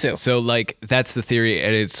 that. It is Sue. So like that's the theory,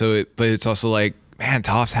 and but it's also like, man,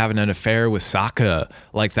 Toph's having an affair with Sokka.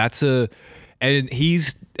 Like and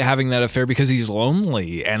he's having that affair because he's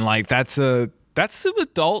lonely, and like that's some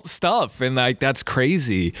adult stuff, and like that's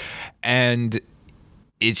crazy, and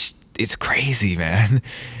it's crazy, man.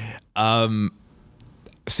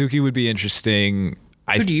 Suki would be interesting.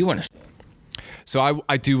 Who do you want to see? So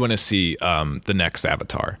I do want to see the next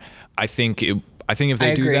Avatar. I think if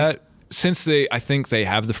they do that, since I think they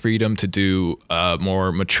have the freedom to do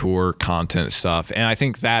more mature content stuff, and I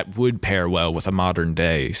think that would pair well with a modern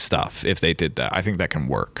day stuff if they did that. I think that can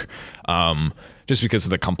work. Just because of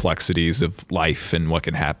the complexities of life and what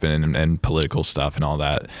can happen and political stuff and all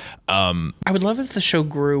that. I would love if the show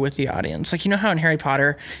grew with the audience. Like, you know how in Harry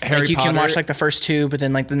Potter, you can watch like the first two, but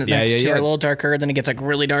then like the next two are a little darker, then it gets like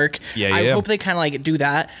really dark. I hope they kind of like do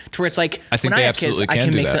that to where it's like, I think when they I have kids,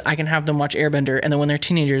 I can have them watch Airbender, and then when they're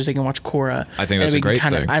teenagers, they can watch Korra. I think that's a great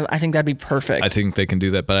thing. I think that'd be perfect. I think they can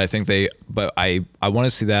do that, but I want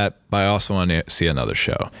to see that, but I also want to see another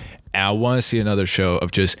show. And I want to see another show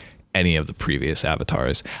of just any of the previous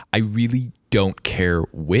Avatars. I really don't care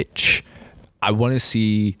which. I want to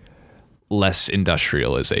see less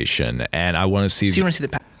industrialization, and I want to see. So you want to see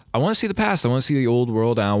the past? I want to see the past. I want to see the old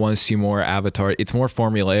world, and I want to see more Avatar. It's more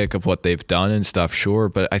formulaic of what they've done and stuff, sure,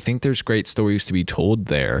 but I think there's great stories to be told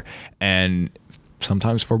there, and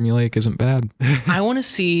sometimes formulaic isn't bad. I want to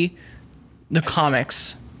see the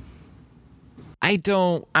comics. I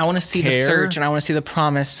want to see the search, and I want to see the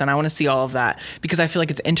promise, and I want to see all of that because I feel like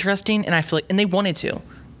it's interesting, and I feel like, and they wanted to.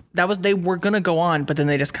 They were going to go on, but then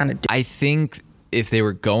they just kind of did. I think if they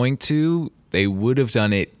were going to, they would have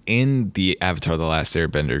done it in the Avatar: The Last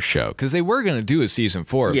Airbender show, because they were going to do a season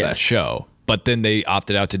 4 of that show, but then they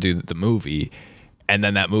opted out to do the movie, and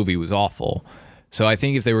then that movie was awful. So I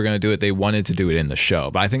think if they were going to do it, they wanted to do it in the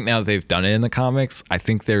show. But I think now that they've done it in the comics, I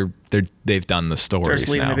think they've done the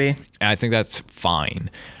stories now. And I think that's fine.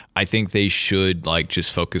 I think they should like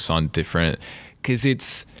just focus on different,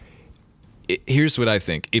 because here's what I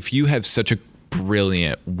think. If you have such a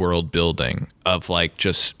brilliant world building of like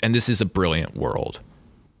and this is a brilliant world,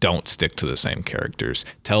 don't stick to the same characters.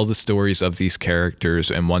 Tell the stories of these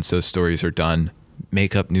characters, and once those stories are done,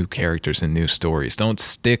 make up new characters and new stories. Don't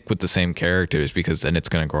stick with the same characters, because then it's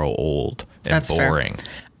going to grow old and boring. Fair.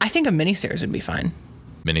 I think a miniseries would be fine.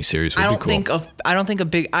 Miniseries would be cool. I don't think a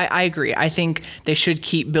big. I agree. I think they should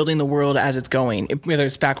keep building the world as it's going, whether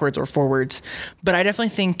it's backwards or forwards. But I definitely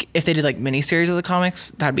think if they did like miniseries of the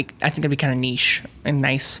comics, I think that'd be kind of niche and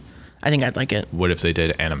nice. I think I'd like it. What if they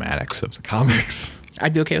did animatics of the comics?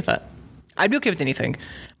 I'd be okay with that. I'd be okay with anything.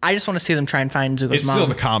 I just want to see them try and find Zuko's mom. It's still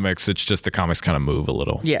the comics. It's just the comics kind of move a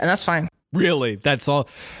little. Yeah, and that's fine. Really? That's all?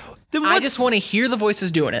 I just want to hear the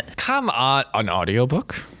voices doing it. Come on. An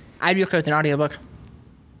audiobook? I'd be okay with an audiobook.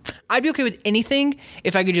 I'd be okay with anything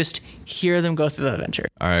if I could just hear them go through the adventure.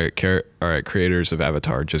 All right, creators of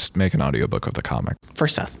Avatar, just make an audiobook of the comic. For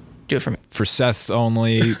Seth. Do it for me. For Seth's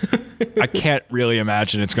only. I can't really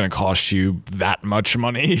imagine it's going to cost you that much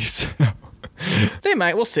money. So. They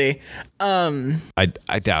might. We'll see. I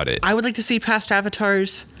doubt it. I would like to see past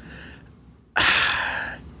Avatars.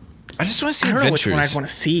 I just want to see adventures. I don't know which one I'd want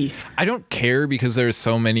to see. I don't care, because there's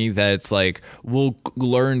so many that's like, we'll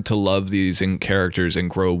learn to love these characters and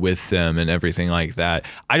grow with them and everything like that.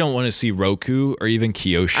 I don't want to see Roku or even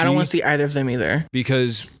Kyoshi. I don't want to see either of them either.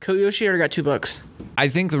 Because Kyoshi already got 2 books. I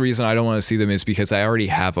think the reason I don't want to see them is because I already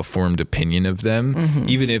have a formed opinion of them. Mm-hmm.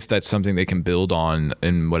 Even if that's something they can build on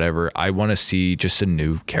and whatever, I want to see just a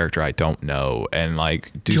new character I don't know and like do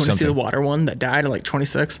something. Do you want to see the water one that died at like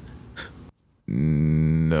 26?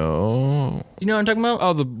 No. You know what I'm talking about?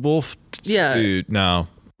 Oh, the wolf dude. No.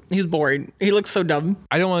 He's boring. He looks so dumb.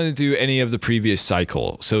 I don't want to do any of the previous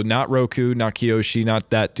cycle. So not Roku, not Kyoshi, not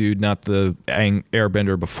that dude, not the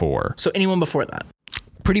Airbender before. So anyone before that?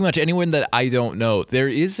 Pretty much anyone that I don't know. There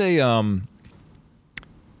is an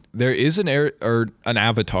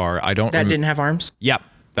avatar. I don't. That didn't have arms. Yeah,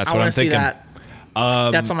 that's what I'm thinking. I want to see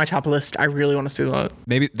that. That's on my top list. I really want to see that.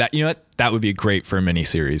 Maybe that. You know what? That would be great for a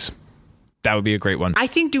miniseries. That would be a great one. I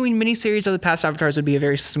think doing miniseries of the past avatars would be a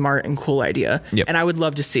very smart and cool idea. Yep. And I would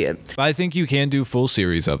love to see it. I think you can do full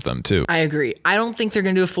series of them too. I agree. I don't think they're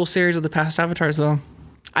going to do a full series of the past avatars though.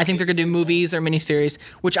 I think they're going to do movies or miniseries,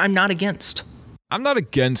 which I'm not against. I'm not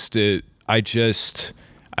against it. Like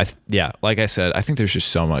I said, I think there's just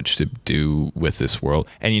so much to do with this world.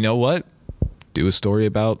 And you know what? Do a story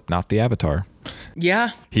about not the Avatar. Yeah.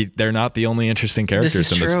 They're not the only interesting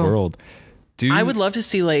characters in this world. I would love to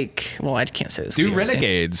see I can't say this. Do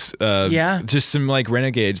renegades. Yeah. Just some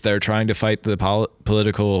renegades that are trying to fight the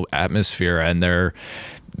political atmosphere, and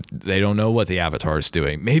they don't know what the Avatar is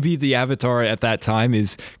doing. Maybe the Avatar at that time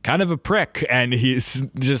is kind of a prick and he's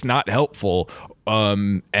just not helpful.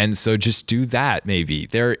 And so just do that. Maybe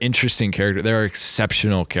there are interesting characters. There are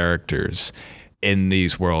exceptional characters in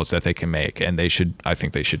these worlds that they can make, and I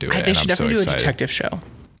think they should do it. They should definitely do a detective show.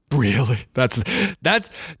 Really? That's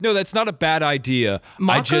not a bad idea.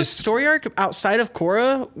 Mako's story arc outside of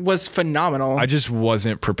Korra was phenomenal. I just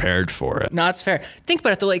wasn't prepared for it. No, it's fair. Think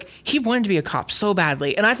about it though. He wanted to be a cop so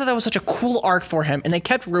badly, and I thought that was such a cool arc for him, and they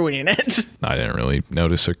kept ruining it. I didn't really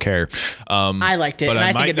notice or care. I liked it, but and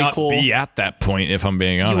I think it'd be cool. Be at that point, if I'm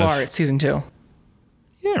being honest. You are. It's season 2. You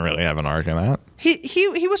didn't really have an arc in that.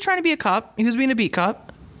 He was trying to be a cop. He was being a beat cop.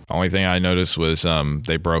 Only thing I noticed was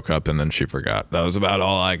they broke up and then she forgot. That was about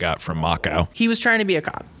all I got from Mako. He was trying to be a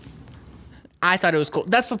cop. I thought it was cool.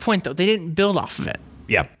 That's the point, though. They didn't build off of it.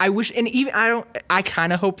 Yeah. I wish, and even I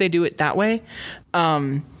kind of hope they do it that way.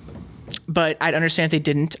 But I'd understand if they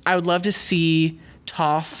didn't. I would love to see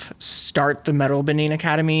Toph start the metal bending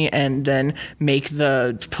academy and then make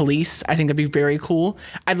the police. I think that'd be very cool.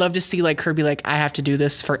 I'd love to see her be I have to do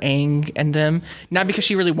this for Aang and them, not because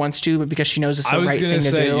she really wants to, but because she knows it's the right thing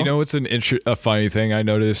to do. You know what's a funny thing I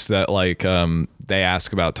noticed that they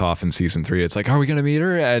ask about Toph in season 3. It's are we gonna meet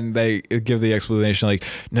her? And they give the explanation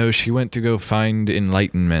no, she went to go find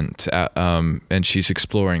enlightenment and she's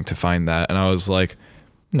exploring to find that. And I was like,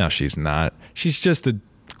 no, she's not. She's just a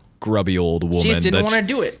grubby old woman. She just didn't want to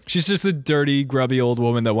do it. She's just a dirty, grubby old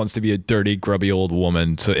woman that wants to be a dirty, grubby old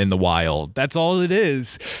woman in the wild. That's all it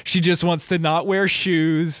is. She just wants to not wear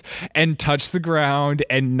shoes and touch the ground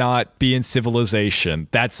and not be in civilization.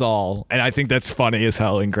 That's all. And I think that's funny as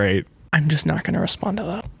hell and great. I'm just not going to respond to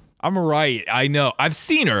that. I'm right. I know. I've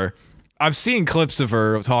seen her. I've seen clips of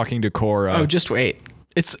her talking to Korra. Oh, just wait.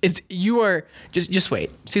 You are just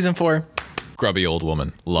wait. Season 4. Grubby old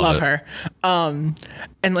woman. Love her. And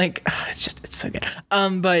it's so good.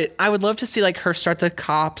 But I would love to see her start the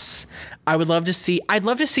cops. I'd love to see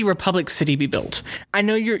Republic City be built. I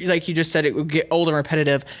know you just said it would get old and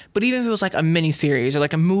repetitive, but even if it was a mini series or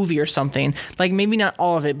a movie or something, maybe not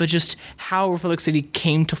all of it, but just how Republic City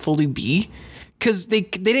came to fully be. Because they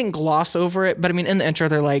didn't gloss over it, but I mean in the intro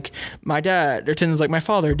they're my dad, or Tin's my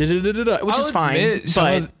father, which is fine.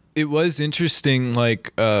 But it was interesting,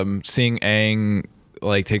 seeing Aang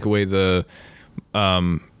take away the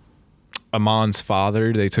Amon's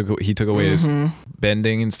father. He took away his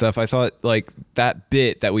bending and stuff. I thought that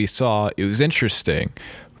bit that we saw, it was interesting.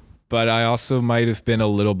 But I also might have been a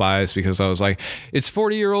little biased because I was it's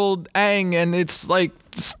 40-year-old Aang and it's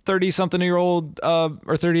 30-something-year-old or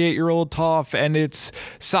 38-year-old Toph, and it's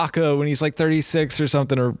Sokka when he's 36 or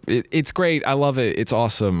something. Or it's great. I love it. It's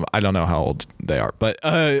awesome. I don't know how old they are, but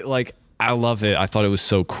I love it. I thought it was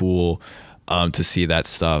so cool to see that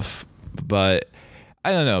stuff. But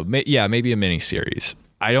I don't know. Maybe a mini series.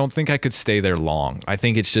 I don't think I could stay there long. I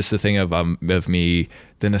think it's just a thing of me.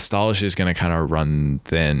 The nostalgia is going to kind of run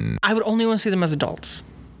thin. I would only want to see them as adults.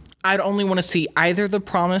 I'd only want to see either The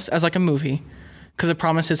Promise as a movie, because The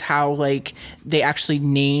Promise is how they actually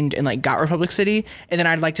named and got Republic City, and then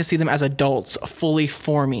I'd like to see them as adults fully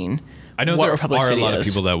forming. I know what there Republic are City a lot is. of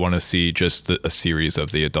people that want to see just a series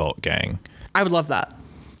of the adult gang. I would love that.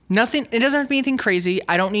 Nothing. It doesn't have to be anything crazy.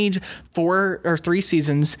 I don't need 4 or 3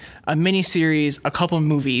 seasons, a mini series, a couple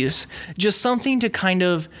movies, just something to kind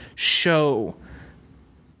of show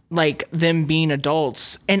them being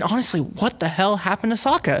adults. And honestly, what the hell happened to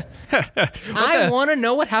Sokka? I want to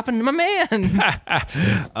know what happened to my man.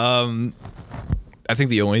 I think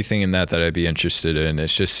the only thing in that I'd be interested in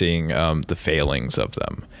is just seeing the failings of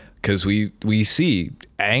them, because we see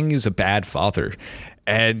Aang is a bad father,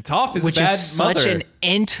 And Toph is which a bad is mother. such an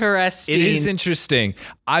interesting. It is interesting.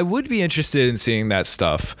 I would be interested in seeing that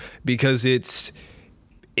stuff because it's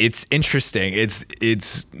interesting.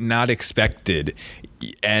 It's not expected.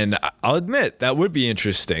 And I'll admit that would be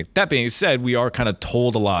interesting. That being said, we are kind of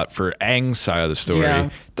told a lot for Aang's side of the story. Yeah.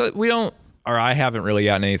 That we don't, or I haven't really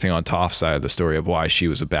gotten anything on Toph's side of the story of why she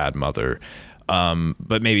was a bad mother.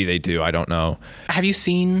 But maybe they do. I don't know. Have you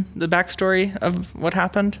seen the backstory of what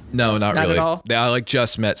happened? No, not really. At all? I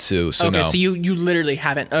just met Sue, so okay, no. so you literally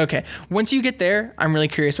haven't. Okay. Once you get there, I'm really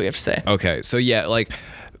curious what you have to say. Okay, so yeah,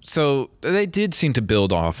 so they did seem to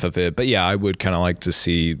build off of it, but yeah, I would kind of like to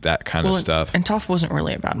see that kind of stuff. And Toph wasn't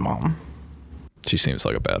really a bad mom. She seems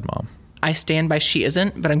like a bad mom. I stand by she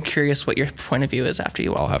isn't, but I'm curious what your point of view is after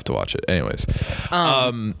you watch. I'll have to watch it. Anyways.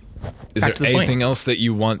 Is back to there the anything point. else that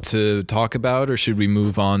you want to talk about, or should we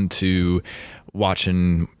move on to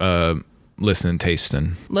watching, listening,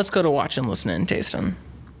 tasting? Let's go to watching, listening, and tasting.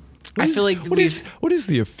 I feel like what is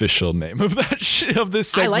the official name of that of this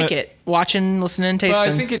segment? I like it. Watching, listening, and tasting.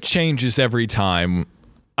 Well, I think it changes every time.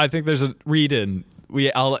 I think there's a read-in.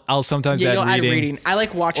 I'll sometimes you'll add reading. I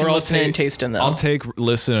like watching, listening, and tasting though. I'll take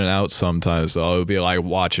listening out sometimes though. It'll be like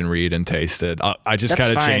watch and read and taste it. I just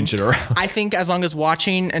kind of change it around. I think as long as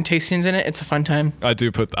watching and tasting's in it, it's a fun time.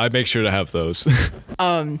 I make sure to have those.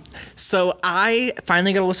 So I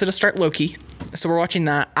finally got Alyssa to start Loki. So we're watching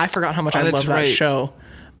that. I forgot how much I love that show.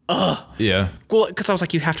 Yeah. Well, because I was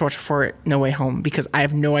like, you have to watch it for No Way Home because I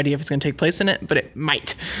have no idea if it's going to take place in it, but it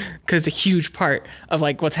might because it's a huge part of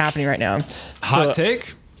like what's happening right now. Hot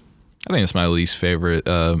take? I think it's my least favorite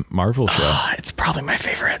Marvel show. It's probably my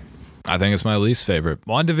favorite. I think it's my least favorite.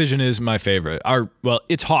 WandaVision is my favorite. Well,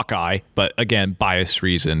 it's Hawkeye, but again, biased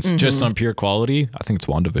reasons. Mm-hmm. Just on pure quality, I think it's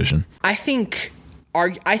WandaVision. I think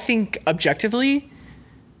objectively,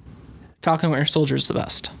 Falcon and Winter Soldier is the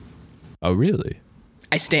best. Oh, really?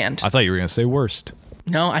 I stand. I thought you were going to say worst.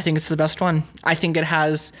 No, I think it's the best one. I think it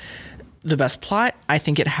has the best plot. I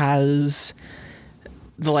think it has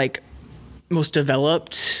the most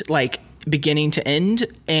developed beginning to end,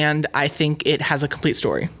 and I think it has a complete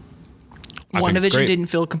story. WandaVision didn't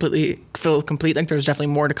feel complete. Like there's definitely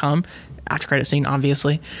more to come. After credit scene,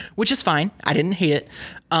 obviously, which is fine. I didn't hate it.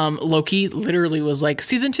 Loki literally was like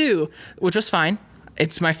season 2, which was fine.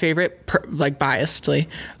 It's my favorite, biasedly.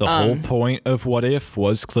 The whole point of What If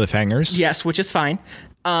was cliffhangers. Yes, which is fine.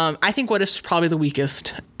 I think What If's probably the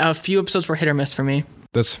weakest. A few episodes were hit or miss for me.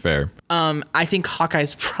 That's fair. I think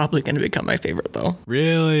Hawkeye's probably going to become my favorite, though.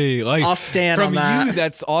 Really? I'll stand on that. From you,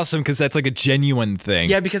 that's awesome because that's like a genuine thing.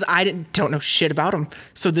 Yeah, because I don't know shit about him.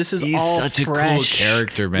 So this is He's all such fresh. a cool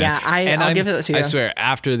character, man. Yeah, I'll give it to you. I swear,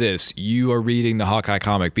 after this, you are reading the Hawkeye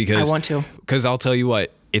comic because I want to. Because I'll tell you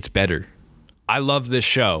what, it's better. I love this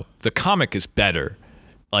show. The comic is better,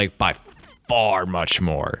 by far much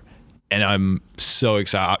more. And I'm so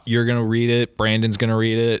excited. You're going to read it. Brandon's going to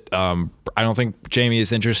read it. I don't think Jamie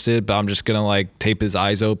is interested, but I'm just going to tape his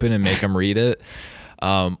eyes open and make him read it.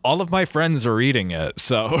 All of my friends are reading it,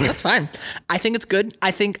 so that's fine. I think it's good.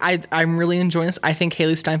 I think I'm really enjoying this. I think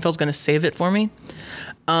Haley Steinfeld's going to save it for me.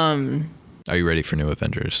 Are you ready for New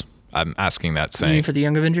Avengers? I'm asking that You mean saying. for the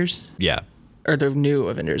Young Avengers? Yeah. Or the New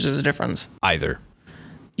Avengers? There's a difference. Either.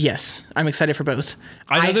 Yes, I'm excited for both.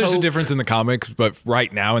 I know there's a difference in the comics, but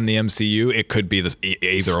right now in the MCU, it could be this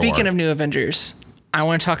either or. Speaking of New Avengers, I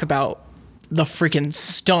want to talk about the freaking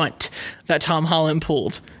stunt that Tom Holland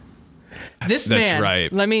pulled. That's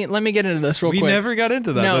right. Let me get into this real quick. We never got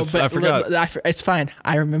into that. No, I forgot. It's fine.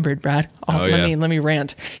 I remembered, Brad. Yeah. Let me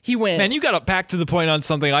rant. He went. Man, you got back to the point on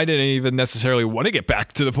something I didn't even necessarily want to get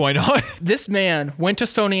back to the point on. This man went to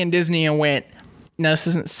Sony and Disney and went. Now, this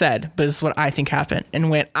isn't said, but this is what I think happened.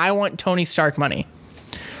 And went, I want Tony Stark money.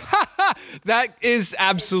 That is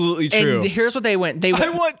absolutely true. And here's what they went. I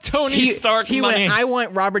want Tony Stark money. He went, I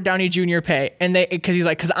want Robert Downey Jr. pay. And because he's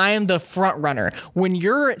like, because I am the front runner. When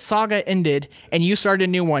your saga ended and you started a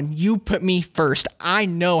new one, you put me first. I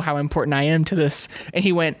know how important I am to this. And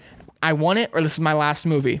he went, I want it, or this is my last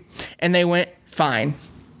movie. And they went, fine.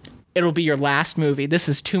 It'll be your last movie. This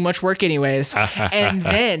is too much work anyways. And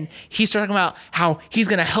then he started talking about how he's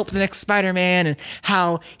going to help the next Spider-Man and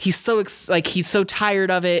how he's so he's so tired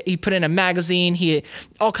of it. He put in a magazine,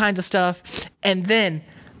 all kinds of stuff. And then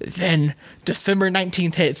December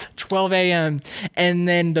 19th hits, 12 a.m. And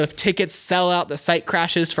then the tickets sell out. The site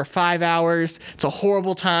crashes for 5 hours. It's a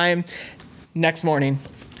horrible time. Next morning,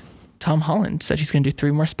 Tom Holland said he's going to do 3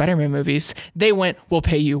 more Spider-Man movies. They went, we'll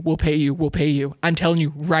pay you. I'm telling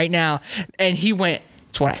you right now. And he went,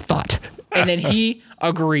 it's what I thought. And then he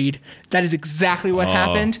agreed. That is exactly what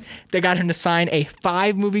happened. They got him to sign a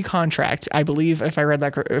 5-movie contract, I believe, if I read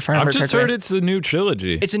that correctly. I've just heard it's a new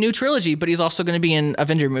trilogy. It's a new trilogy, but he's also going to be in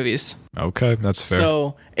Avenger movies. Okay, that's fair.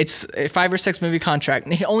 So it's a 5 or 6 movie contract.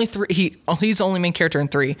 He's the only main character in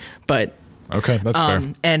 3, but... Okay, that's fair.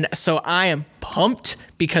 And so I am pumped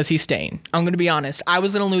because he's staying. I'm going to be honest. I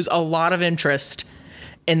was going to lose a lot of interest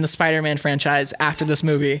in the Spider-Man franchise after this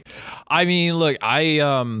movie. I mean, look,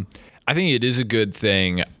 I think it is a good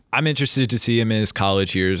thing. I'm interested to see him in his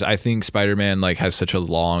college years. I think Spider-Man has such a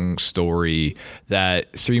long story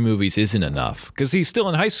that 3 movies isn't enough because he's still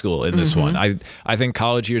in high school in this one. I think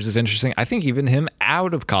college years is interesting. I think even him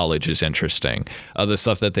out of college is interesting. The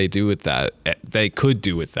stuff that they do with that, they could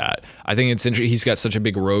do with that. I think it's interesting. He's got such a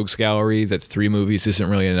big rogues gallery that 3 movies isn't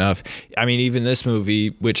really enough. I mean, even this movie,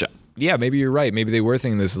 which... Yeah, maybe you're right. Maybe they were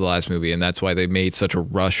thinking this is the last movie, and that's why they made such a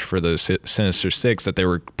rush for the Sinister Six that they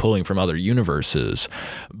were pulling from other universes.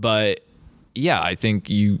 But yeah, I think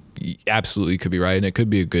you absolutely could be right, and it could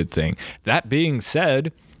be a good thing. That being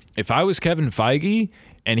said, if I was Kevin Feige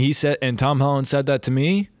and Tom Holland said that to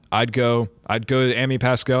me, I'd go to Amy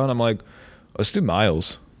Pascal, and I'm like, let's do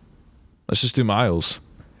Miles. Let's just do Miles,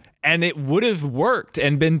 and it would have worked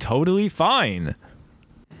and been totally fine.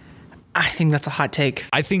 I think that's a hot take.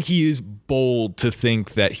 I think he is bold to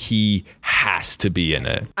think that he has to be in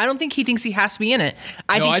it. I don't think he thinks he has to be in it.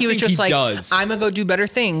 I think he was just like, I'm going to go do better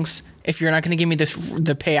things if you're not going to give me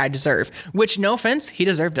the pay I deserve. Which, no offense, he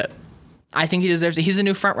deserved it. I think he deserves it. He's a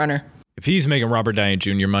new front runner. If he's making Robert Downey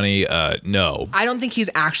Jr. money, no. I don't think he's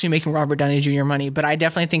actually making Robert Downey Jr. money, but I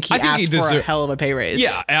definitely think he asked for a hell of a pay raise.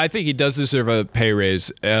 Yeah, I think he does deserve a pay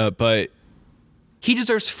raise, but... He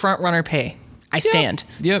deserves front runner pay. I stand.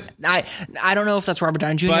 Yep. I don't know if that's Robert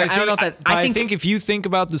Downey Jr. I don't know if that. I think if you think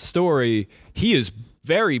about the story, he is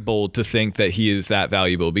very bold to think that he is that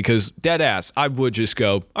valuable because dead ass, I would just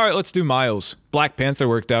go, all right, let's do Miles. Black Panther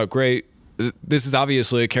worked out great. This is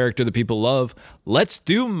obviously a character that people love. Let's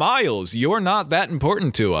do Miles. You're not that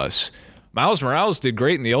important to us. Miles Morales did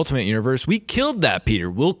great in the Ultimate Universe. We killed that, Peter.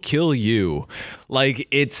 We'll kill you.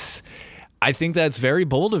 I think that's very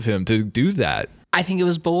bold of him to do that. I think it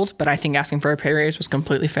was bold, but I think asking for a pay raise was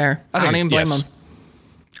completely fair. I don't even blame him.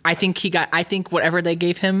 I think whatever they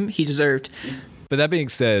gave him, he deserved. But that being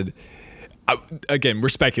said, again, we're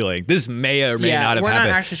speculating. This may or may not have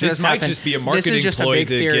happened. Sure this might just be a marketing ploy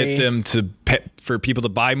to get them for people to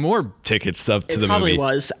buy more tickets to the movie. It probably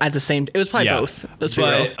was at the same. It was probably both. Let's be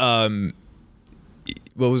real.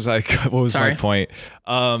 What was my point?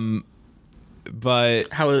 But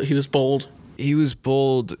how he was bold. He was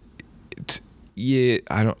bold. Yeah,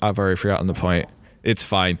 I've already forgotten the point. It's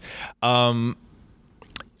fine. I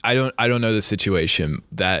don't know the situation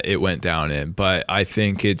that it went down in, but I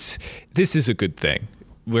think this is a good thing.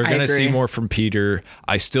 We're going to see more from Peter.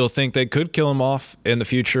 I still think they could kill him off in the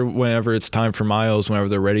future whenever it's time for Miles, whenever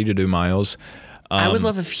they're ready to do Miles. I would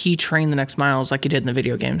love if he trained the next Miles like he did in the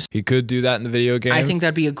video games. He could do that in the video game. I think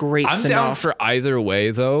that'd be a great I'm down for either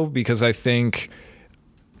way, though, because I think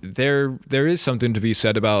there is something to be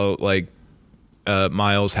said about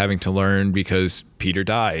Miles having to learn because Peter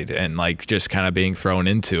died and just kind of being thrown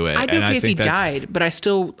into it. I'd be okay if he died, but I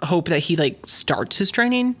still hope that he starts his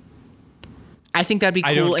training. I think that'd be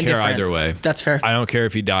cool. I don't care either way. That's fair. I don't care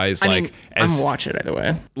if he dies. I'm gonna watch it either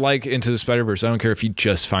way. Like Into the Spider-Verse, I don't care if he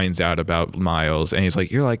just finds out about Miles and he's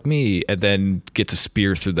like, "You're like me," and then gets a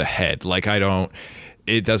spear through the head.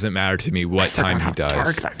 It doesn't matter to me what time he dies.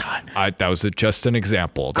 Dark that got. That was just an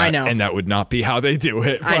example. I know, and that would not be how they do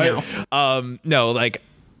it. But, I know. No,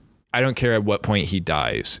 I don't care at what point he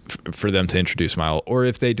dies for them to introduce Miles, or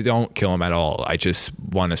if they don't kill him at all. I just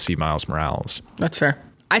want to see Miles Morales. That's fair.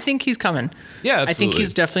 I think he's coming. Yeah, absolutely. I think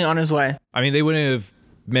he's definitely on his way. I mean, they wouldn't have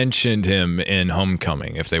mentioned him in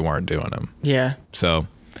Homecoming if they weren't doing him. Yeah. So.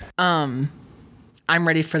 I'm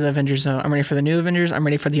ready for the Avengers, though. I'm ready for the new Avengers. I'm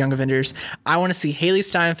ready for the young Avengers. I want to see Haley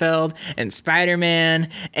Steinfeld and Spider-Man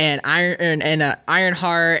and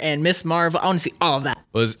Ironheart and Miss Marvel. I want to see all of that.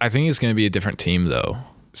 Well, I think it's going to be a different team, though.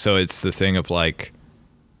 So it's the thing of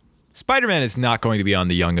Spider-Man is not going to be on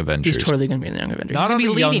the Young Avengers. He's totally going to be in the Young Avengers. Not he's going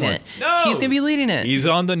to be leading it. No! He's going to be leading it. He's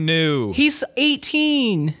on the new. He's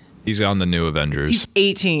 18. He's on the new Avengers. He's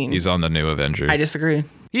 18. He's on the new Avengers. I disagree.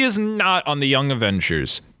 He is not on the Young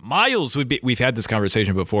Avengers. Miles would be. We've had this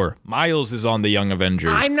conversation before. Miles is on the Young Avengers.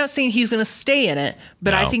 I'm not saying he's going to stay in it,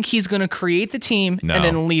 but I think he's going to create the team and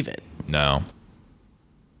then leave it. No.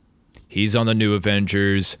 He's on the new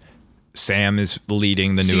Avengers. Sam is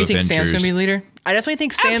leading the So new you think Avengers. Sam's gonna be the leader? I definitely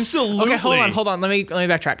think Sam's. Absolutely. Okay, hold on. Let me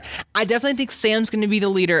backtrack. I definitely think Sam's going to be the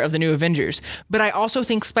leader of the new Avengers, but I also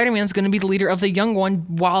think Spider-Man's going to be the leader of the young one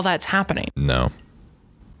while that's happening. No.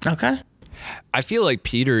 Okay. I feel like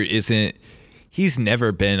Peter isn't. He's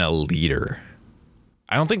never been a leader.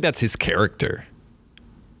 I don't think that's his character.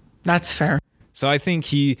 That's fair. So I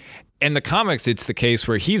think in the comics, it's the case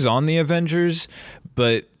where he's on the Avengers,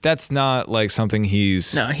 but that's not like something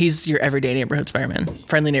he's... No, he's your everyday neighborhood Spider-Man.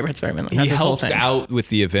 Friendly neighborhood Spider-Man. That's he his whole helps thing. out with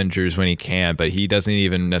the Avengers when he can, but he doesn't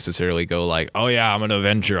even necessarily go like, oh yeah, I'm an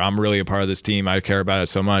Avenger. I'm really a part of this team. I care about it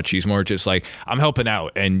so much. He's more just like, I'm helping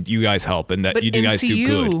out and you guys help and that But you guys do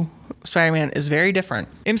good. Spider-Man is very different.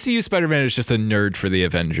 MCU Spider-Man is just a nerd for the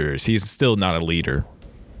Avengers. He's still not a leader.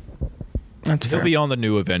 That's fair. He'll be on the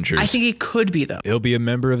new Avengers. I think he could be, though. He'll be a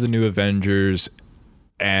member of the new Avengers,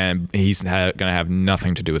 and he's going to have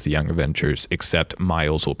nothing to do with the Young Avengers, except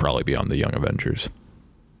Miles will probably be on the Young Avengers.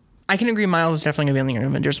 I can agree Miles is definitely going to be on the Young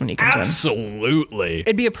Avengers when he comes in. Absolutely.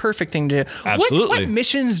 It'd be a perfect thing to do. Absolutely. What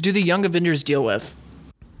missions do the Young Avengers deal with?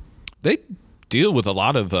 They deal with a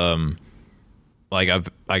lot of,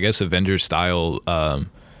 I guess, Avengers-style...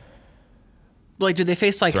 Like, do they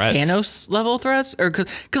face like threats. Thanos level threats, or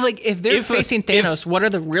because like if they're facing Thanos, what are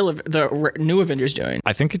the new Avengers doing?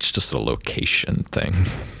 I think it's just a location thing.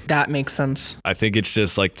 That makes sense. I think it's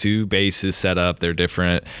just like two bases set up. They're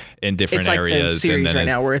different in different It's like areas. the series and then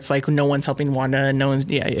right now where it's like no one's helping Wanda, and no one's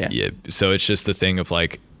Yeah. So it's just the thing of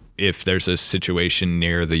like, if there's a situation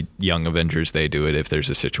near the Young Avengers, they do it. If there's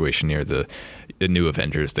a situation near the new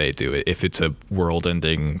Avengers, they do it. If it's a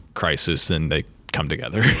world-ending crisis, then they come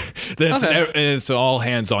together. Then it's all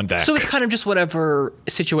hands on deck. So it's kind of just whatever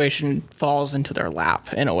situation falls into their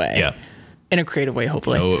lap in a way. Yeah. In a creative way,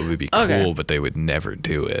 hopefully. No, it would be cool, but they would never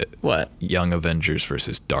do it. What? Young Avengers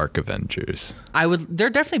versus Dark Avengers. They're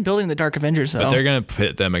definitely building the Dark Avengers, though. But they're going to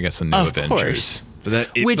pit them against the new Avengers. Course. But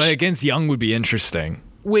against Young would be interesting.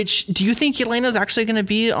 Which, do you think Yelena's actually going to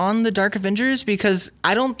be on the Dark Avengers? Because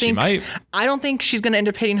I don't think... She might. I don't think she's going to end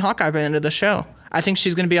up hating Hawkeye by the end of the show. I think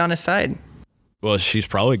she's going to be on his side. Well, she's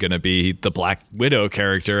probably going to be the Black Widow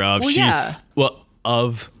character of...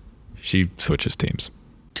 She switches teams.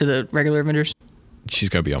 To the regular Avengers? She's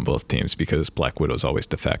going to be on both teams because Black Widow's always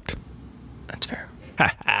defect. That's fair.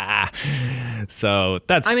 So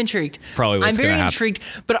that's... I'm intrigued. Probably what's going to happen. I'm very intrigued,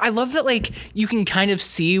 but I love that like you can kind of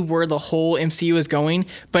see where the whole MCU is going,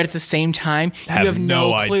 but at the same time you have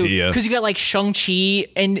no clue. Idea. Because you got like Shang-Chi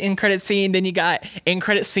in credit scene, then you got in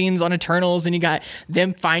credit scenes on Eternals, and you got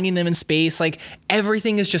them finding them in space. Like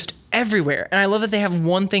everything is just everywhere, and I love that they have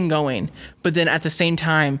one thing going, but then at the same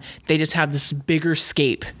time they just have this bigger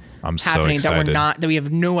scape. I'm so happening excited. that we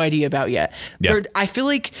have no idea about yet. Yeah. I feel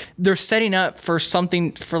like they're setting up for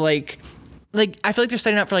something for like I feel like they're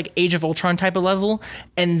setting up for like Age of Ultron type of level,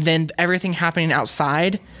 and then everything happening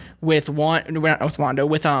outside with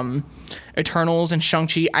Eternals and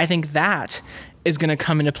Shang-Chi. I think that is going to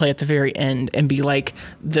come into play at the very end and be like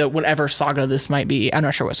the whatever saga this might be. I'm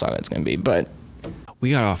not sure what saga it's going to be, but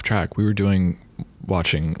we got off track. We were doing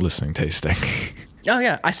watching, listening, tasting. Oh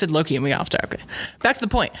yeah, I said Loki and we got off track. Okay. Back to the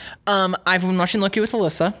point. I've been watching Loki with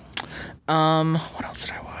Alyssa. What else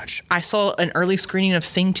did I watch? I saw an early screening of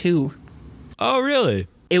Sing 2. Oh, really?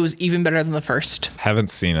 It was even better than the first.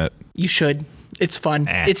 Haven't seen it. You should. It's fun.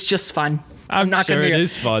 It's just fun. I'm not sure it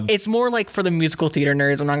is fun. It's more like for the musical theater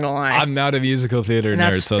nerds. I'm not gonna lie. I'm not a musical theater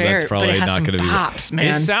nerd, so fair, that's probably but it has not some going to be. pops,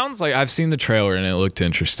 man. It sounds like I've seen the trailer and it looked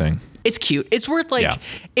interesting. It's cute. It's worth like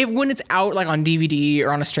when it's out like on DVD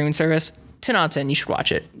or on a streaming service. 10 out of 10. You should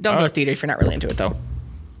watch it. Don't go to the theater if you're not really into it though.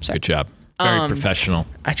 Sorry. Good job. Very professional.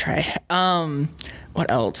 I try. What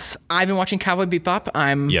else? I've been watching Cowboy Bebop.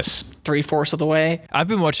 I'm 3/4 of the way. I've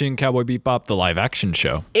been watching Cowboy Bebop, the live action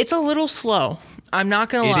show. It's a little slow. I'm not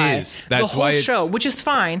gonna lie. It is. That's the whole why show, which is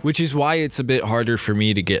fine. Which is why it's a bit harder for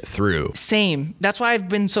me to get through. Same. That's why I've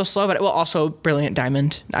been so slow about it. Well, also Brilliant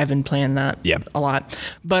Diamond. I've been playing that a lot.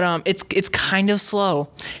 But it's kind of slow.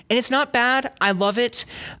 And it's not bad. I love it.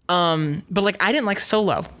 But like I didn't like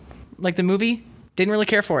Solo. Like the movie. Didn't really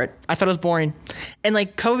care for it. I thought it was boring. And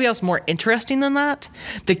like Cowboy Bebop's more interesting than that.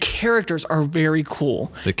 The characters are very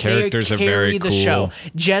cool. The characters are very cool. The show.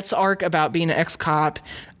 Jet's arc about being an ex-cop.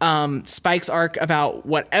 Spike's arc about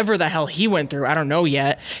whatever the hell he went through. I don't know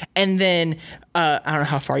yet. And then I don't know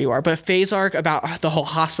how far you are, but Faye's arc about the whole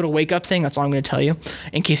hospital wake-up thing. That's all I'm going to tell you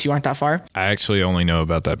in case you aren't that far. I actually only know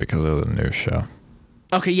about that because of the news show.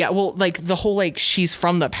 Okay, yeah, well, like the whole like she's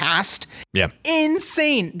from the past. Yeah,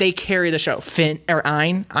 insane. They carry the show. Finn or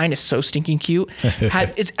Ein is so stinking cute.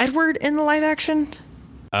 Is Edward in the live action?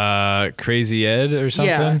 Crazy Ed or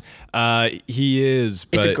something. He is.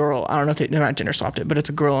 But, It's a girl. I don't know if they're not gender swapped it, but it's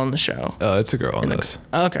a girl in the show. It's a girl in this.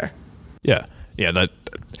 Oh, okay. Yeah.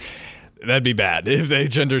 That'd be bad if they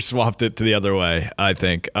gender swapped it to the other way, I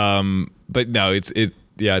think. But no,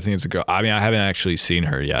 yeah, I think it's a girl. I mean, I haven't actually seen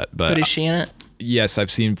her yet, but is she in it? Yes,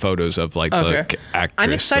 I've seen photos of like the actress.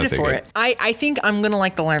 I'm excited for it. I think I'm gonna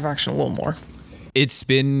like the live action a little more. It's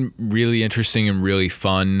been really interesting and really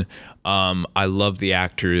fun. I love the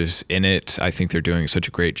actors in it. I think they're doing such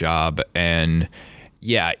a great job. And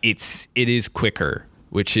yeah, it is quicker,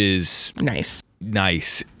 which is nice.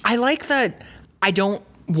 I like that. I don't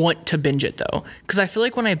want to binge it though, because I feel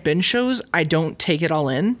like when I binge shows, I don't take it all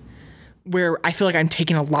in. Where I feel like I'm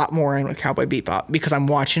taking a lot more in with Cowboy Bebop because I'm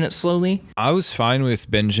watching it slowly. I was fine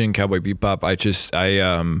with binging Cowboy Bebop.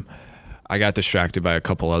 I got distracted by a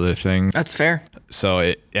couple other things. That's fair.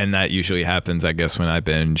 So and that usually happens, I guess, when I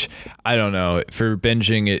binge. I don't know. For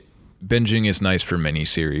binging is nice for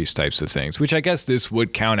miniseries types of things, which I guess this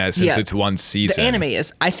would count as since it's one season. The anime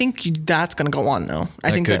is. I think that's going to go on though.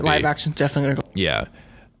 I think that live action is definitely going to go. Yeah.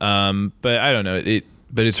 But I don't know.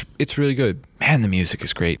 But it's really good. Man, the music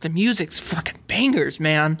is great. The music's fucking bangers,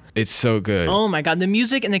 man. It's so good. Oh my god, the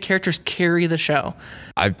music and the characters carry the show.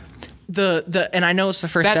 And I know it's the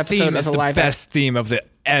first episode of the live. The best theme of the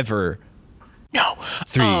ever. No.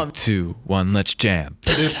 3, 2, 1, let's jam.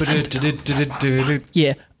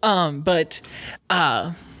 Yeah. But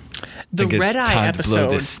the Red Eye episode,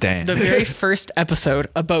 the very first episode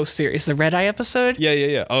of both series, the Red Eye episode.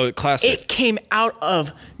 Yeah. Oh, classic. It came out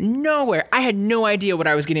of nowhere. I had no idea what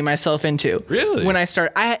I was getting myself into. Really? When I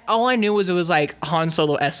started, all I knew was it was like Han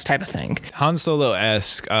Solo-esque type of thing. Han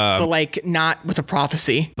Solo-esque. But like not with a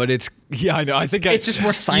prophecy. But it's, yeah, I know. I think it's just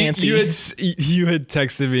more sciencey. You had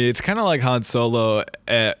texted me. It's kind of like Han Solo,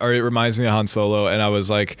 or it reminds me of Han Solo. And I was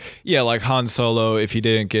like, yeah, like Han Solo if he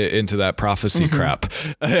didn't get into that prophecy crap.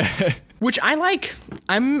 Which I like.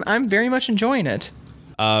 I'm very much enjoying it.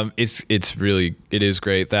 It is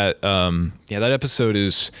great. That that episode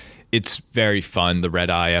it's very fun, the Red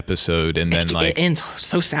Eye episode, and then it ends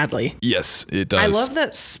so sadly. Yes, it does. I love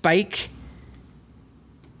that Spike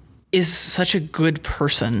is such a good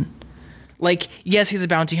person. Like, yes, he's a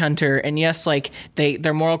bounty hunter, and yes, like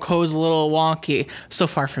their moral code is a little wonky. So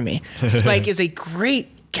far from me. Spike is a great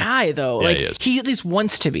guy though. Yeah, he at least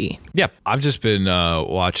wants to be. Yeah, I've just been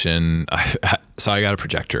watching. So I got a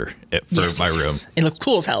projector for my room. Yes. It looked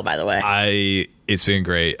cool as hell, by the way. It's been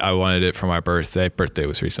great. I wanted it for my birthday. Birthday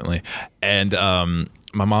was recently, and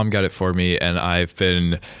my mom got it for me, and I've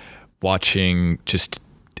been watching just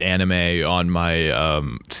anime on my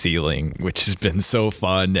ceiling, which has been so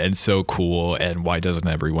fun and so cool. And why doesn't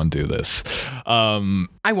everyone do this?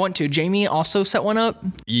 I want to. Jamie also set one up.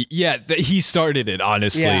 Yeah, he started it.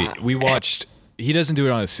 Honestly, we watched. He doesn't do it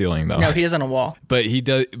on his ceiling though. No, he does on a wall. But he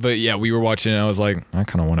does. But yeah, we were watching, and I was like, I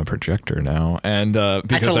kind of want a projector now, and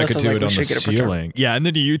because I could do it on the ceiling. Yeah, and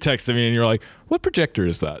then you texted me, and you're like, "What projector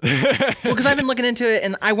is that?" Well, because I've been looking into it,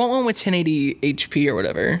 and I want one with 1080 HP or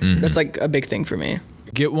whatever. Mm-hmm. That's like a big thing for me.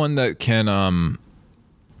 Get one that can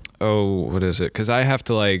what is it? Because I have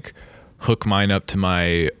to like hook mine up to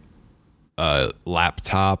my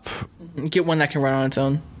laptop. Get one that can run on its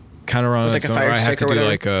own. Kind of run on its own. Or I have to do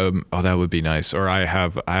like that would be nice. Or I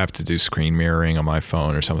have to do screen mirroring on my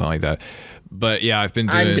phone or something like that. But yeah, I'm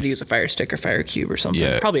gonna use a Fire Stick or Fire Cube or something.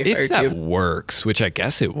 Yeah, probably a Fire Cube. If that works, which I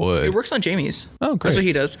guess it would. It works on Jamie's. Oh, great. That's what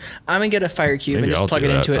he does. I'm gonna get a Fire Cube and just plug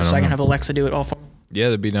it into it so I can have Alexa do it all for me. Yeah,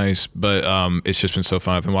 that'd be nice. But it's just been so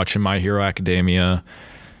fun. I've been watching My Hero Academia.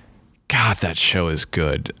 God, that show is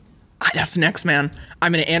good. That's next, man.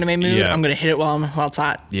 I'm in an anime mood. Yeah. I'm gonna hit it while it's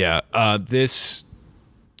hot. Yeah.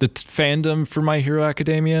 The fandom for My Hero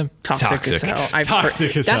Academia, toxic as hell.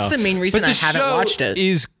 That's the main reason I haven't watched it.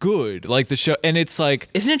 Is good, like the show, and it's like,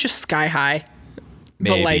 isn't it just Sky High?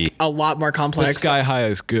 Maybe. But like a lot more complex. But Sky High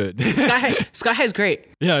is good. Sky High is great.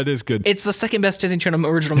 Yeah, it is good. It's the second best Disney Channel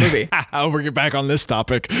original movie. I'll bring it back on this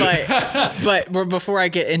topic. But before I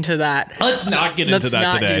get into that, let's not get into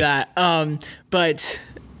that today. Let's not do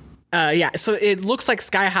that. Yeah. So it looks like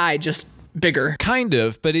Sky High, just bigger. Kind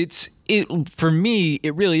of, but for me,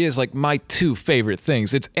 it really is like my two favorite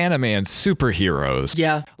things. It's anime and superheroes.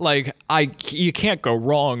 Yeah. Like you can't go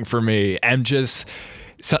wrong for me. And just,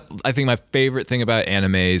 so I think my favorite thing about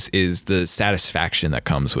animes is the satisfaction that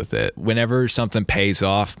comes with it. Whenever something pays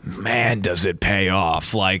off, man, does it pay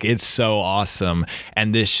off. Like, it's so awesome.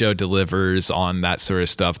 And this show delivers on that sort of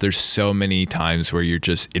stuff. There's so many times where you're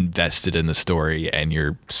just invested in the story and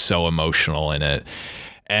you're so emotional in it.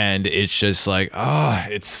 And it's just like,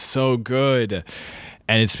 it's so good.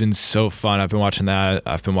 And it's been so fun. I've been watching that.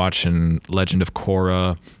 I've been watching Legend of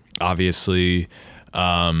Korra, obviously.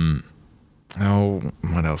 Oh,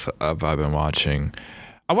 what else have I been watching?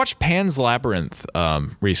 I watched Pan's Labyrinth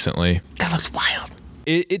recently. That looks wild.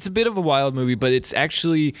 It's a bit of a wild movie, but it's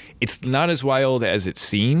not as wild as it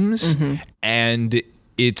seems, and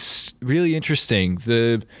it's really interesting.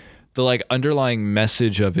 The like underlying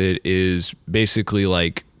message of it is basically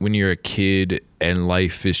like when you're a kid and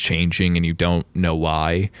life is changing and you don't know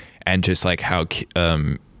why, and just like how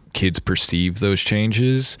kids perceive those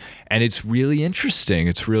changes, and it's really interesting.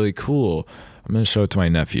 It's really cool. I'm gonna show it to my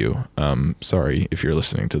nephew. Sorry if you're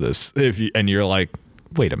listening to this, and you're like,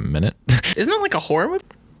 wait a minute. Isn't it like a horror movie?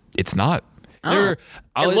 It's not. Oh.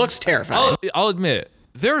 It looks terrifying. I'll admit,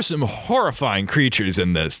 there are some horrifying creatures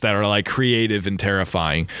in this that are like creative and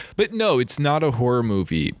terrifying. But no, it's not a horror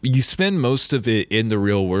movie. You spend most of it in the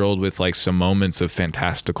real world with like some moments of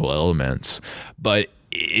fantastical elements. But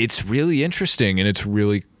it's really interesting and it's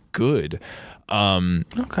really good.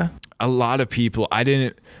 Okay. A lot of people, I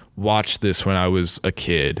didn't watch this when I was a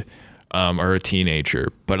kid. Or a teenager,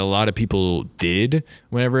 but a lot of people did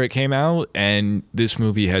whenever it came out, and this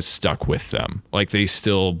movie has stuck with them. Like they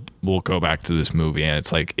still will go back to this movie, and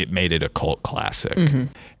it's like it made it a cult classic.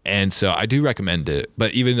 And so I do recommend it.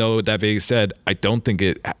 But even though with that being said, I don't think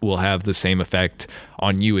it will have the same effect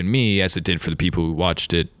on you and me as it did for the people who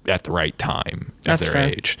watched it at the right time at their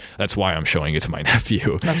age. That's why I'm showing it to my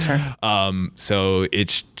nephew. That's fair. So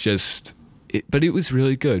it's just. But it was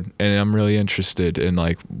really good, and I'm really interested in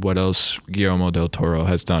like what else Guillermo del Toro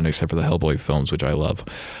has done except for the Hellboy films, which I love.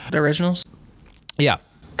 The originals? Yeah.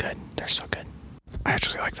 Good. They're so good. I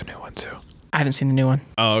actually like the new one too. I haven't seen the new one.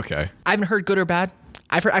 Oh, okay. I haven't heard good or bad.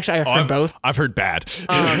 I've heard both. I've heard bad.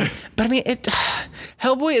 But I mean,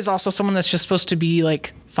 Hellboy is also someone that's just supposed to be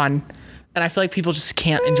like fun. And I feel like people just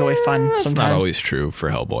can't enjoy fun sometimes. That's not always true for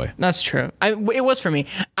Hellboy. That's true. It was for me.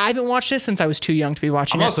 I haven't watched it since I was too young to be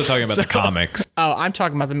watching it. I'm also talking about the comics. Oh, I'm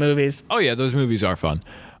talking about the movies. Oh, yeah, those movies are fun.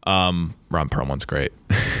 Ron Perlman's great.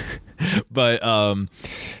 But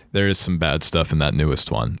there is some bad stuff in that newest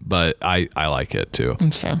one. But I like it, too.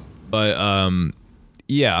 That's fair. But,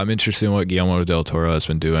 yeah, I'm interested in what Guillermo del Toro has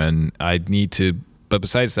been doing. But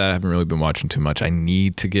besides that, I haven't really been watching too much. I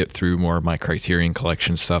need to get through more of my Criterion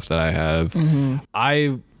Collection stuff that I have.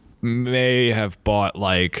 I may have bought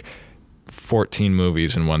like 14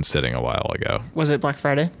 movies in one sitting a while ago. Was it Black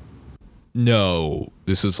Friday? No,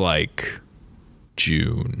 this was like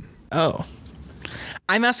June. Oh.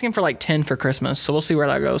 I'm asking for like 10 for Christmas, so we'll see where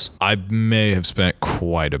that goes. I may have spent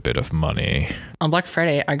quite a bit of money. On Black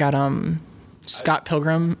Friday, I got Scott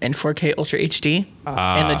Pilgrim in 4K Ultra HD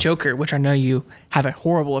and The Joker, which I know you have a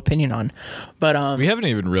horrible opinion on, but we haven't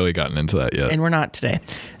even really gotten into that yet, and we're not today.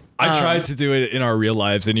 I tried to do it in our real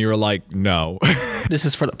lives, and you were like, "No, this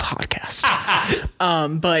is for the podcast."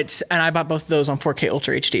 And I bought both of those on 4K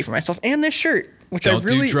Ultra HD for myself, and this shirt, which I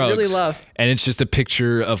really love. And it's just a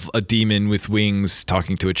picture of a demon with wings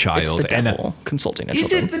talking to a child. It's the devil consulting a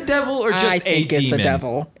children. Is it the devil or just I think a demon? It's a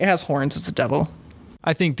devil. It has horns. It's a devil.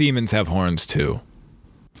 I think demons have horns too.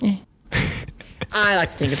 I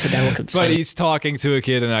like to think it's the devil. But he's talking to a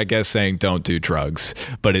kid and I guess saying don't do drugs.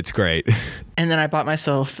 But it's great. And then I bought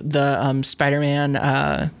myself the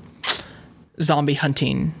Spider-Man zombie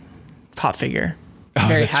hunting pop figure.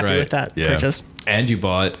 Very happy with that purchase. And you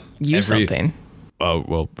bought something. Oh,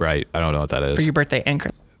 well, right. I don't know what that is. For your birthday and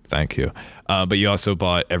Christmas. Thank you. But you also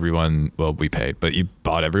bought we paid, but you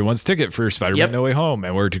bought everyone's ticket for Spider-Man No Way Home,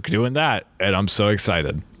 and we're doing that, and I'm so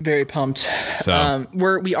excited. Very pumped. So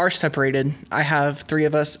we are separated. I have 3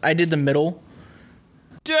 of us. I did the middle.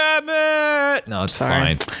 Damn it! No, it's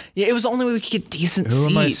fine. Yeah, it was the only way we could get decent seats. Who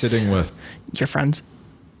am I sitting with? Your friends.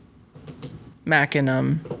 Mac and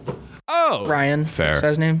Ryan. Fair. Is that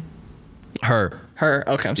his name? Her.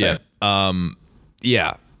 Okay, I'm sorry. Yeah.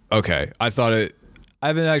 Yeah. Okay. I thought it. I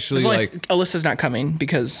haven't actually Alyssa's not coming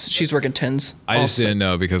because she's working tins. I just didn't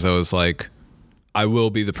know because I was like, I will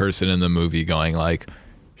be the person in the movie going like,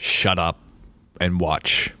 shut up and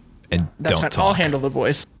watch and don't talk. I'll handle the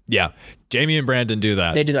boys. Yeah. Jamie and Brandon do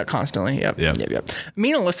that. They do that constantly. Yep.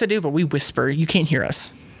 Me and Alyssa do, but we whisper. You can't hear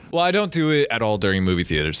us. Well, I don't do it at all during movie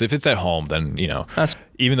theaters. If it's at home, then,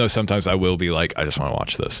 even though sometimes I will be like, I just want to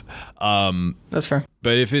watch this. That's fair.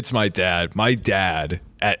 But if it's my dad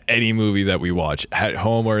at any movie that we watch, at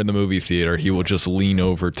home or in the movie theater, he will just lean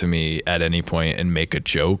over to me at any point and make a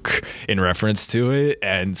joke in reference to it.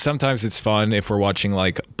 And sometimes it's fun if we're watching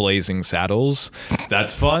like Blazing Saddles.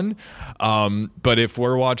 That's fun. But if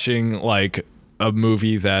we're watching like a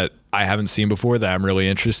movie that I haven't seen before that I'm really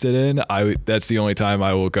interested in, that's the only time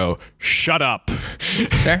I will go, shut up.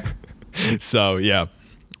 Fair. So, yeah,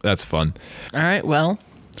 that's fun. All right. Well,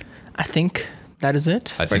 I think that is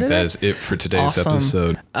it. I think that is it for today's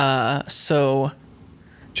episode. So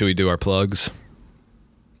should we do our plugs?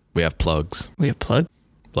 We have plugs.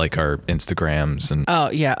 Like our Instagrams and oh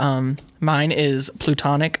yeah, mine is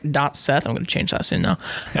plutonic.seth. I'm going to change that soon though.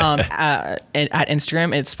 At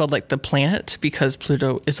Instagram it's spelled like the planet because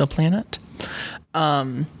Pluto is a planet.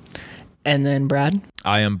 And then Brad,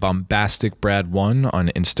 I am bombasticbrad1 on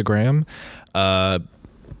Instagram.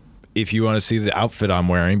 If you want to see the outfit I'm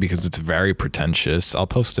wearing, because it's very pretentious, I'll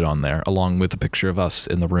post it on there along with a picture of us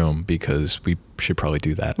in the room, because we should probably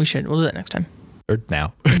do that. we'll do that next time. Or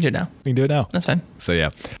now. We can do it now. We can do it now. That's fine. So yeah.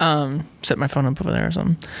 Set my phone up over there or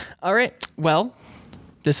something. All right. Well,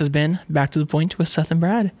 this has been Back to the Point with Seth and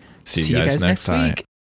Brad. See you guys next week.